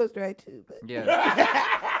 I go straight to, but Yeah.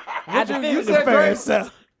 I defended you it said Dre? first, so.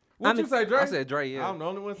 What you say, Dre? I said Dre, yeah. I'm the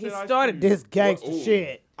only one He said Ice started Cube. this gangster Ooh.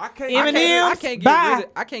 shit. I can't. Eminem.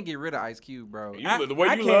 I can't get rid of Ice Cube, bro. The way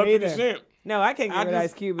I you can't love 50 either. Cent. No, I can't get rid of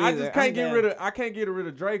Ice Cube either. I just can't I'm get down. rid of. I can't get rid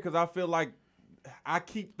of Dre because I feel like I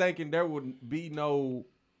keep thinking there would be no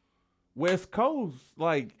West Coast.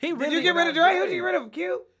 Like He Did really you get rid of Dre? Who'd you get rid of?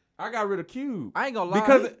 Cube? I got rid of Cube. I ain't gonna lie.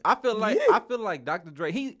 Because- I feel like Dr.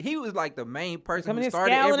 Dre. He was like the main person Coming who in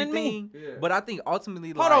started scowling at me. everything. Yeah. But I think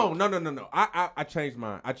ultimately, Hold on, no. I changed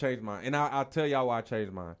mine. And I'll tell y'all why I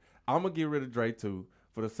changed mine. I'm gonna get rid of Dre too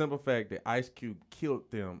for the simple fact that Ice Cube killed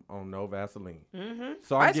them on No Vaseline. Mm-hmm.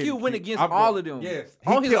 So I'm Ice getting Cube went against I'm all going- of them. Yes,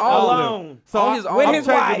 On he his killed all own. of them. So On his I'm own. With I'm his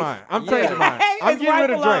changing wife. mine. I'm Yeah. changing mine. I'm His getting rid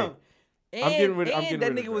wife of Dre. alone. And, I'm getting rid of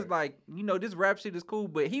that Dre. nigga was like, this rap shit is cool,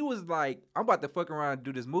 but he was like, I'm about to fuck around and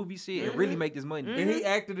do this movie shit and really make this money. And he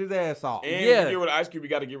acted his ass off. And Yeah. if you get rid of Ice Cube, you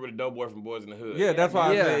got to get rid of Doughboy from Boys in the Hood. Yeah, that's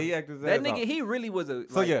why Yeah. I said he acted his That ass nigga, off. he really was a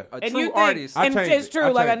So, yeah. a And true you think, artist. I and changed it's it. true. I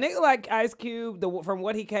Like a changed nigga like Ice Cube, from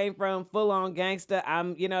what he came from, full on gangster.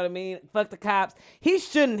 You know what I mean? Fuck the cops. He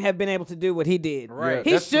shouldn't have been able to do what he did. Right.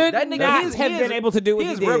 He That's true. should That nigga, not he have is- been able to do what he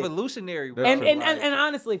he is did. revolutionary. Bro. That's And true.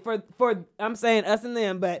 honestly, for I'm saying us and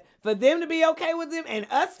them, but for them to be okay with him and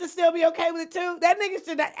us to still be okay with it too, that nigga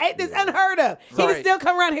should not. Ain't this unheard of? He can Right. still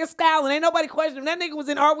come around here scowling. Ain't nobody questioning him. That nigga was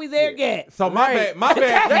in Are We There Yet? So my Right.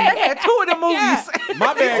 bad. They had 2 of the movies. Yeah.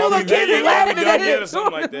 My Two bad. little kids is laughing at that. or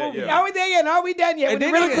something like that. Yeah. Are we there yet? And are we done yet? And When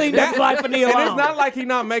he then really he- cleaned up his life for Neil And Long. it's not like he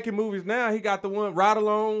not making movies now. He got the one Ride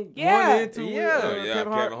Along, Yeah. 1 and 2. Yeah.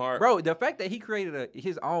 Kevin Hart. Bro, the fact that he created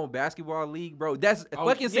his own basketball league, bro, that's Oh,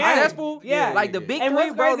 fucking yeah. successful. Yeah. Like the big And three,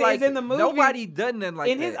 what's bro, crazy like is in the movie- nobody done nothing like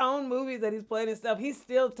in that. his own movies that he's playing and stuff, he's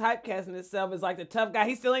still typecasting himself as like the tough guy.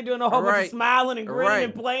 He still ain't doing a whole bunch of Right. smiling and grinning Right.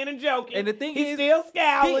 and playing and joking. And the thing he's is, still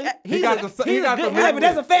scowling. He got the he's a good movie. Hey, but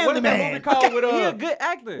that's a family What is that man. movie called with he a good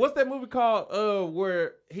actor. What's that movie called?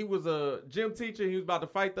 Where he was a gym teacher. He was about to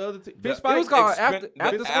fight the other team. Fish It fight. was called Expen-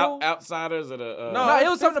 after the school. Outsiders of the. No, No, it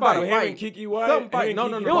was Fist something about Fight. a with him fight. and Kiki White. Something fight. Him and No,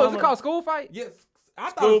 Kiki no, It no. White. was it called School Fight? Yes, I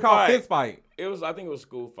thought School it was called Fight. Fist Fight. It was. I think it was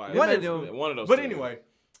School Fight. One It of was them. One of those. But two. anyway,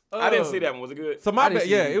 I didn't see that one. Was it good? So my I didn't bad.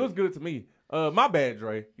 see Yeah, it. it was good to me. My bad,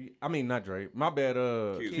 Dre. I mean, not Dre. My bad.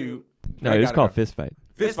 Q. No, it's called Fist Fight.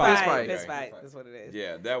 Fist Fight. Fight. Fist fight. That's what it is.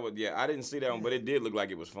 Yeah, that was. Yeah, I didn't see that one, but it did look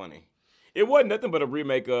like it was funny. It wasn't nothing but a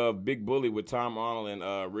remake of Big Bully with Tom Arnold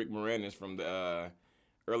and Rick Moranis from the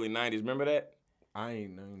early '90s. Remember that? I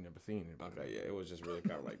ain't never seen it. Okay, yeah, it was just really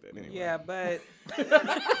kind of like that. Anyway. Yeah, but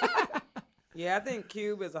yeah, I think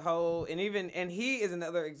Cube as a whole, and he is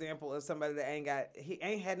another example of somebody that he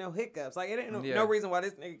ain't had no hiccups. Like it ain't no Yeah. reason why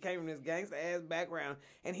this nigga came from this gangster ass background,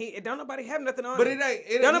 and don't nobody have nothing on But him. it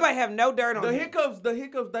ain't. Don't nobody have no dirt on The him. hiccups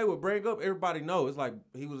they would bring up. Everybody know it's like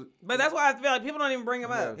he was. But that's why I feel like people don't even bring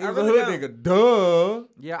him up. He I was a really hood don't. nigga. Duh.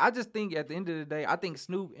 Yeah, I just think at the end of the day, I think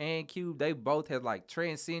Snoop and Cube, they both have like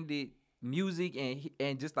transcended music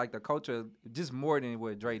and just like the culture just more than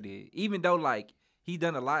what Dre did. Even though like he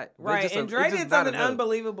done a lot, but Right, just and it's Dre just did not something enough.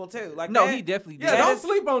 unbelievable too. Like No, that- he definitely did. Yeah, That don't is-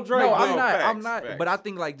 sleep on Dre. No, bro. I'm not. I'm facts, not. facts. But I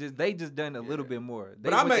think like they just done a little bit more.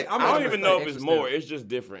 They But I went may- the- I I may- don't I'm even extra know if it's step. more. It's just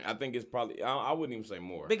different. I think it's probably. I wouldn't even say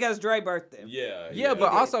more. because Dre birthed him. Yeah. Yeah,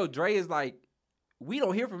 but did. also Dre is like, we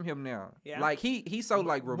don't hear from him now. Yeah. Like he's so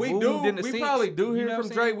like We removed do. in the We sense, probably do you hear know from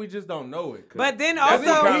what I'm Dre. saying? We just don't know it. 'cause But then That's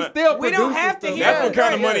also, what kinda- he still we don't produces have to stuff. hear That's from what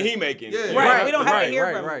kind of Dre. money he making. Yeah. Right, we don't have to Right, hear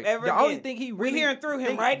right, from right. him ever The again. only thing he we really hearing through him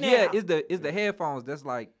think- right now. Yeah, is the headphones. That's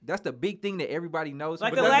the big thing that everybody knows.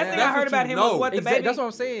 Like But the that's- last thing I that's heard what about you him know. was what the Exactly, baby that's what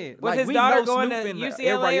I'm saying. was Like, his we daughter know going to Snoop and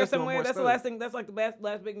UCLA everybody or else doing somewhere. more That's the stuff. last thing. That's like the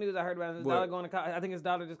last big news I heard about his What? daughter going to college. I think his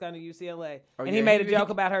daughter just got to UCLA, Oh, and he yeah, made a he- joke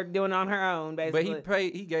about her doing it on her own, But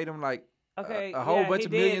basically. he gave them like Okay, a whole yeah, bunch he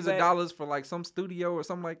of did, millions of but- dollars for like some studio or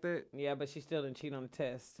something like that. Yeah, but she still didn't cheat on the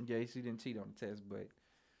test. Yeah, she didn't cheat on the test, but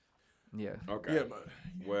yeah. Okay. Yeah, but-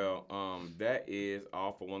 Well, that is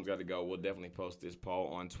all for One's Got to Go. We'll definitely post this poll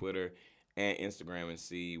on Twitter and Instagram and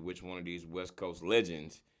see which one of these West Coast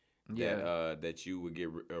legends that you would get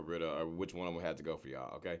rid of, or which one would have to go for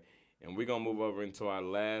y'all. Okay. And we're gonna move over into our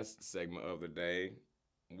last segment of the day,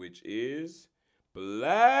 which is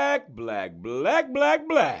Black. Black, y'all,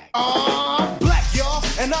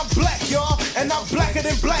 and I'm black, y'all, and I'm blacker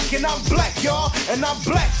than black, and I'm black, y'all, and I'm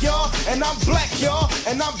black, y'all, and I'm black, y'all,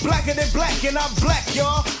 and I'm blacker than black, and I'm black,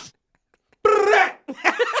 y'all.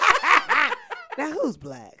 Now who's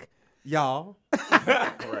black? Y'all.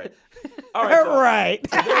 Right. All right. y'all. Right.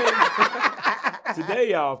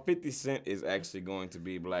 Today, y'all, 50 Cent is actually going to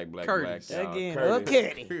be black. Curtis. Y'all. Again, Curtis. look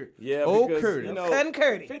Curtis. Yeah, Old because, Curtis. you know, Cutting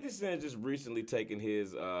Curtis. 50 Cent just recently taken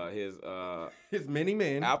his His mini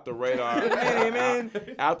man. out the radar, man.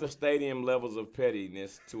 out the stadium levels of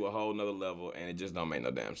pettiness to a whole nother level, and it just don't make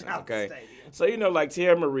no damn sense. Out the Okay, stadium. so you know, like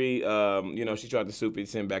Tierra Marie, she tried to sue 50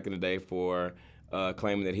 Cent back in the day for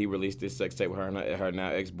claiming that he released this sex tape with her now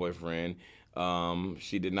ex-boyfriend.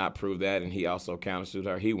 She did not prove that, and he also countersued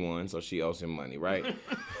her. He won, so she owes him money, right?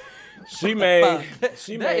 She made.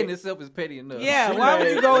 That in itself is petty enough. Yeah, She why would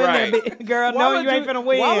made- you go in right. there, girl, Why knowing would you ain't finna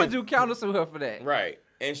win? Why would you counsel her for that? Right.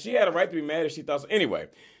 And she had a right to be mad if she thought so. Anyway,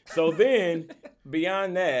 so then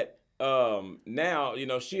beyond that, now,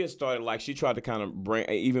 she had started, like, she tried to kind of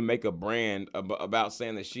even make a brand about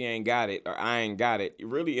saying that she ain't got it or I ain't got it,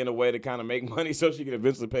 really in a way to kind of make money so she could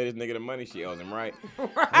eventually pay this nigga the money she owes him, right?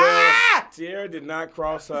 Well, Tierra did not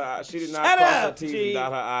cross her eyes. She did not Shut cross her up, T's G. and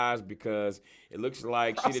dot her I's because it looks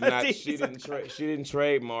like Cross her T's. she didn't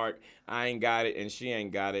trademark I ain't got it and she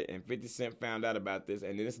ain't got it, and 50 Cent found out about this,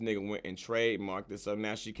 and then this nigga went and trademarked it, so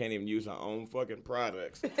now she can't even use her own fucking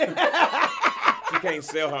products. She can't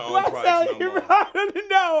sell her own products no more.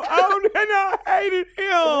 No, I hated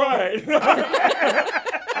him. Right.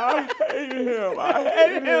 I hated him. I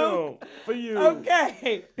hated him for you.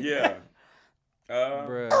 Okay. Yeah.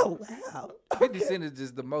 Bruh. Oh wow. 50 Cent is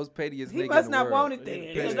just the most pettiest He nigga must in the not world. want it then.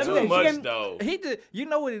 It's Let me tell too you, much she can- though. He just, you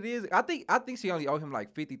know what it is? I think she only owe him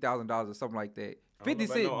like $50,000 or something like that. I 50 don't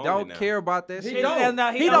know Cent about no don't only now. care about that He shit. don't.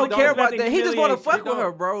 No, He don't care about nothing that. He just want to humiliating. fuck with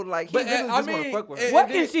her, bro. Like he But, really I just want to mean, fuck with it- her. What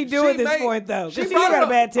it- can she do at this made- point though? 'Cause she she brought got it a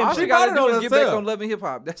bad up. temper. All She she brought gotta it do on is get back herself. on Love and Hip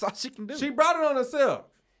Hop. That's all she can do. She brought it on herself.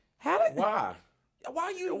 How did? Why? Why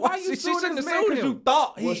you She suing shouldn't this have man? sued Because him. you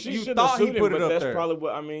thought Well, he she you shouldn't thought have he sued him, put it but up that's there. probably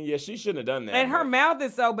what I mean. Yeah, she shouldn't have done that. And her but- mouth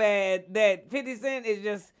is so bad that 50 Cent is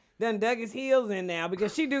just done dug his heels in now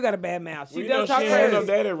because she do got a bad mouth. She Well, you know, does talk she ain't had no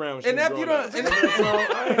crazy. daddy around. when she And was if you growing up. don't- So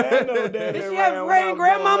I ain't had no daddy Did she around have when great I was grandmama?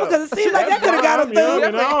 growing up. Because it seems like that could have got him That's why I'm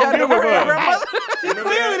young through. and I don't give a fuck. She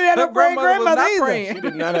clearly didn't have no Her great grandmother was grandmother not either. praying. She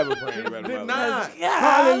did not have a praying grandmother. Did not.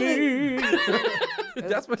 Hallelujah.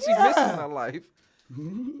 That's what she missing in her life.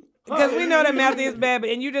 Because we know that mouth is bad,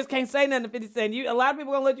 and you just can't say nothing to 50 Cent. A lot of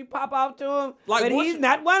people gonna let you pop off to him, Like, but once he's you-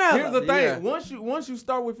 not one of Here's the them. thing. Yeah. Once you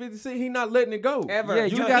start with 50 Cent, he not letting it go. Ever. Yeah,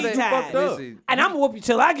 You you know, gotta he tied. listen. And I'm gonna whoop you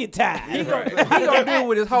till I get tired. He gonna do it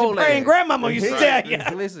with his whole Praying ass. grandmama used to tell you.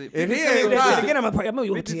 Listen, If he 50 ain't Cent tired- will do Again, I'm gonna pray. I'm gonna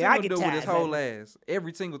whoop 50 you till I Cent will get do it with his tired. whole ass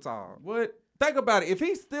every single time. What? Think about it. If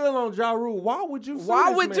he's still on Ja Rule, why would you sue Why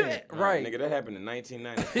this would you? man? Right. Nigga, that happened in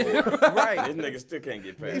 1994. Right. This nigga still can't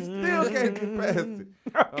get past He it. still can't get past it.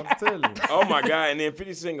 I'm telling you. Oh my God! And then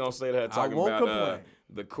 50 Cent gonna say that talking won't about complain.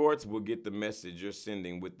 the courts will get the message you're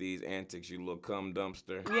sending with these antics, you little cum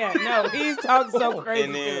dumpster. Yeah, no, he's talking so crazy.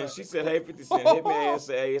 And to then her. she said, "Hey, 50 Cent, hit me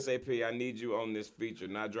ASAP. I need you on this feature.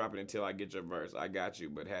 Not dropping until I get your verse. I got you,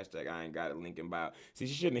 but hashtag I ain't got it. Link in bio." See,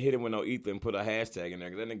 she shouldn't have hit him with no ether and put a hashtag in there.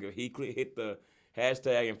 Cause that nigga hit the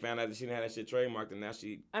hashtag and found out that she didn't have that shit trademarked, and now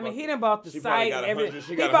she. I mean, he done bought the She probably site. got Every, 100 she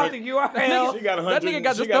he got bought 100 the URL. She got a That hundred. nigga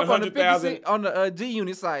got the she got stuff on the 50 100,000. Cent on the G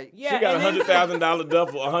Unit site. Yeah, She got and then- $100,000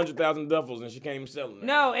 duffel, 100,000 duffels, and she can't even sell it.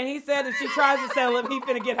 No, and he said if she tries to sell him, he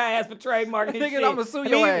finna get her ass for trademarking his Nigga, shit. I'ma sue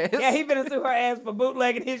your ass. Yeah, he finna sue her ass for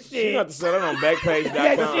bootlegging his She shit. got to sell it on Backpage.com.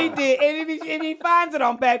 Yeah, she did, and he finds it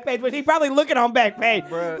on Backpage, but he probably looking on Backpage,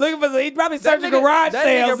 Bruh. looking for. He probably That searching nigga- garage that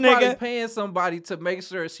sales, nigga. Probably nigga. paying somebody to make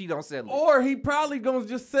sure she don't sell it. Or he probably gonna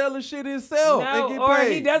just sell the shit himself and No, get or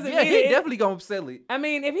paid. he doesn't Yeah, need he it. definitely gonna sell it. I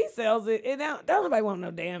mean, if he sells it, don't nobody want no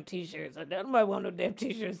damn t-shirts. Or don't nobody want no damn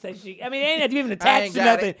t-shirts that she. I mean, it ain't even attached ain't to got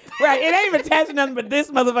nothing. it. Right? It ain't even attached to nothing but this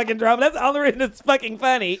motherfucking drum. That's the only reason it's fucking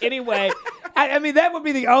funny. Anyway, I mean that would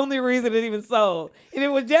be the only reason it even sold. If it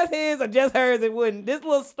was just his or just hers, it wouldn't. This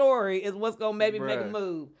little story is what's gonna maybe make a Bruh.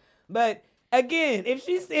 move. But again, if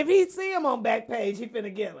he see him on Backpage, he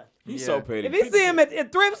finna get her. He's Yeah. so petty. If he see him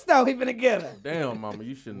at thrift store, he finna get her. Damn, mama,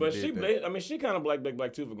 you shouldn't But have she, did that. I mean, she kind of black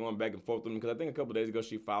too for going back and forth with him because I think a couple days ago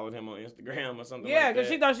she followed him on Instagram or something. Yeah, like because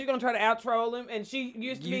that. she thought she was gonna try to out troll him, and she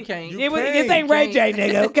used to You be. can't. It was, You this ain't Ray J, can't.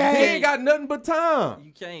 nigga. He Okay. ain't got nothing but time.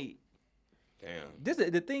 You can't. Damn. This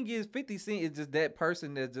the thing is, 50 Cent is just that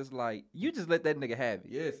person that's just like you just let that nigga have it.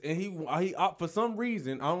 Yes, and he for some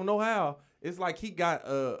reason, I don't know how, it's like he got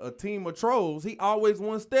a team of trolls. He always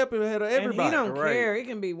one step ahead of And everybody. he don't Right. care. It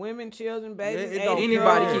can be women, children, babies, It don't 80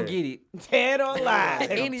 Anybody care. can get it. dead or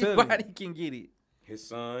alive. Anybody can get it. His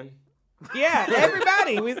son. Yeah,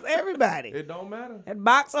 everybody. With everybody. It don't matter. That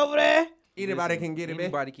box over there. Anybody can get it, man.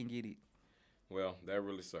 Anybody can get it. Well, that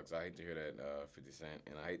really sucks. I hate to hear that, 50 Cent,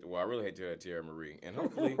 and I really hate to hear that Tierra Marie, and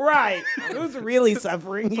hopefully. Right. Who's really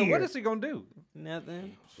suffering So here? what is she gonna do?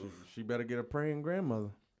 Nothing. She better get a praying grandmother.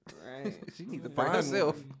 Right. She needs to pray Find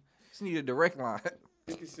herself. one. She need a direct line.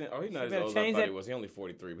 50 Cent, oh, he's not as better old as I change thought that- he was. He's only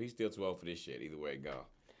 43, but he's still 12 for this shit. Either way it go.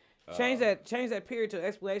 Change that period to an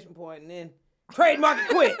exclamation point, and then trademark and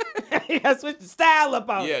quit. You gotta switch the style up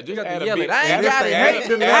on. Yeah, it. just got to add a yell B. it. I ain't add a- got it. add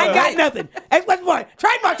a- I ain't got nothing. Exclamation point.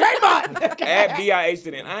 Trademark. Add BIH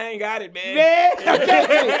to then. I ain't got it, man. Man,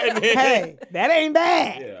 okay. And then- Hey, that ain't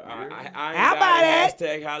bad. Yeah, I ain't How got about it. that?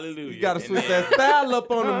 Hashtag hallelujah. You gotta And switch then- that style up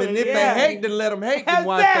on them, and if Yeah. they hate, then let them hate How's and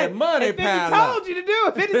watch that money If 50 pile up. told you to do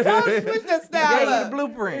it. 50 told you to switch that Gave style you the up. He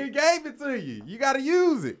blueprint. gave it to you. You gotta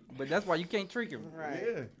use it. But that's why you can't trick him. Right.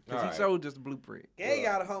 Yeah. Because Alright. he showed just the blueprint. Yeah,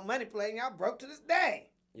 y'all the whole money play, and y'all broke to this day.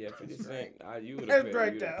 Yeah, 50 Cent. You would That's have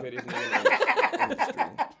right, paid though. this nigga in the industry.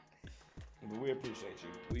 But we appreciate you.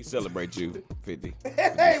 We celebrate you, 50.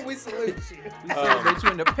 Hey, we salute you. We celebrate you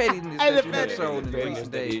in the pettiness Hey, that the you have pettiness. shown in Pettiness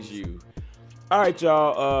recent that is days. you. All right,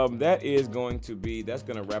 y'all. That's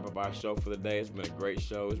gonna wrap up our show for the day. It's been a great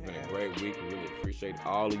show. It's been a great week. We really appreciate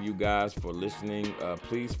all of you guys for listening.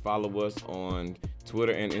 Please follow us on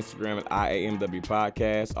Twitter and Instagram at IAMW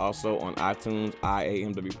Podcast. Also on iTunes,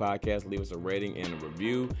 IAMW Podcast. Leave us a rating and a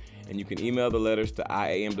review. And you can email the letters to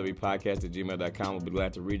iamwpodcast@gmail.com. We'll be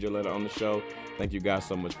glad to read your letter on the show. Thank you guys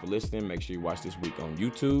so much for listening. Make sure you watch this week on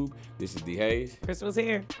YouTube. This is D Hayes. Chris was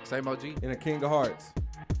here. Same OG. And a king of hearts.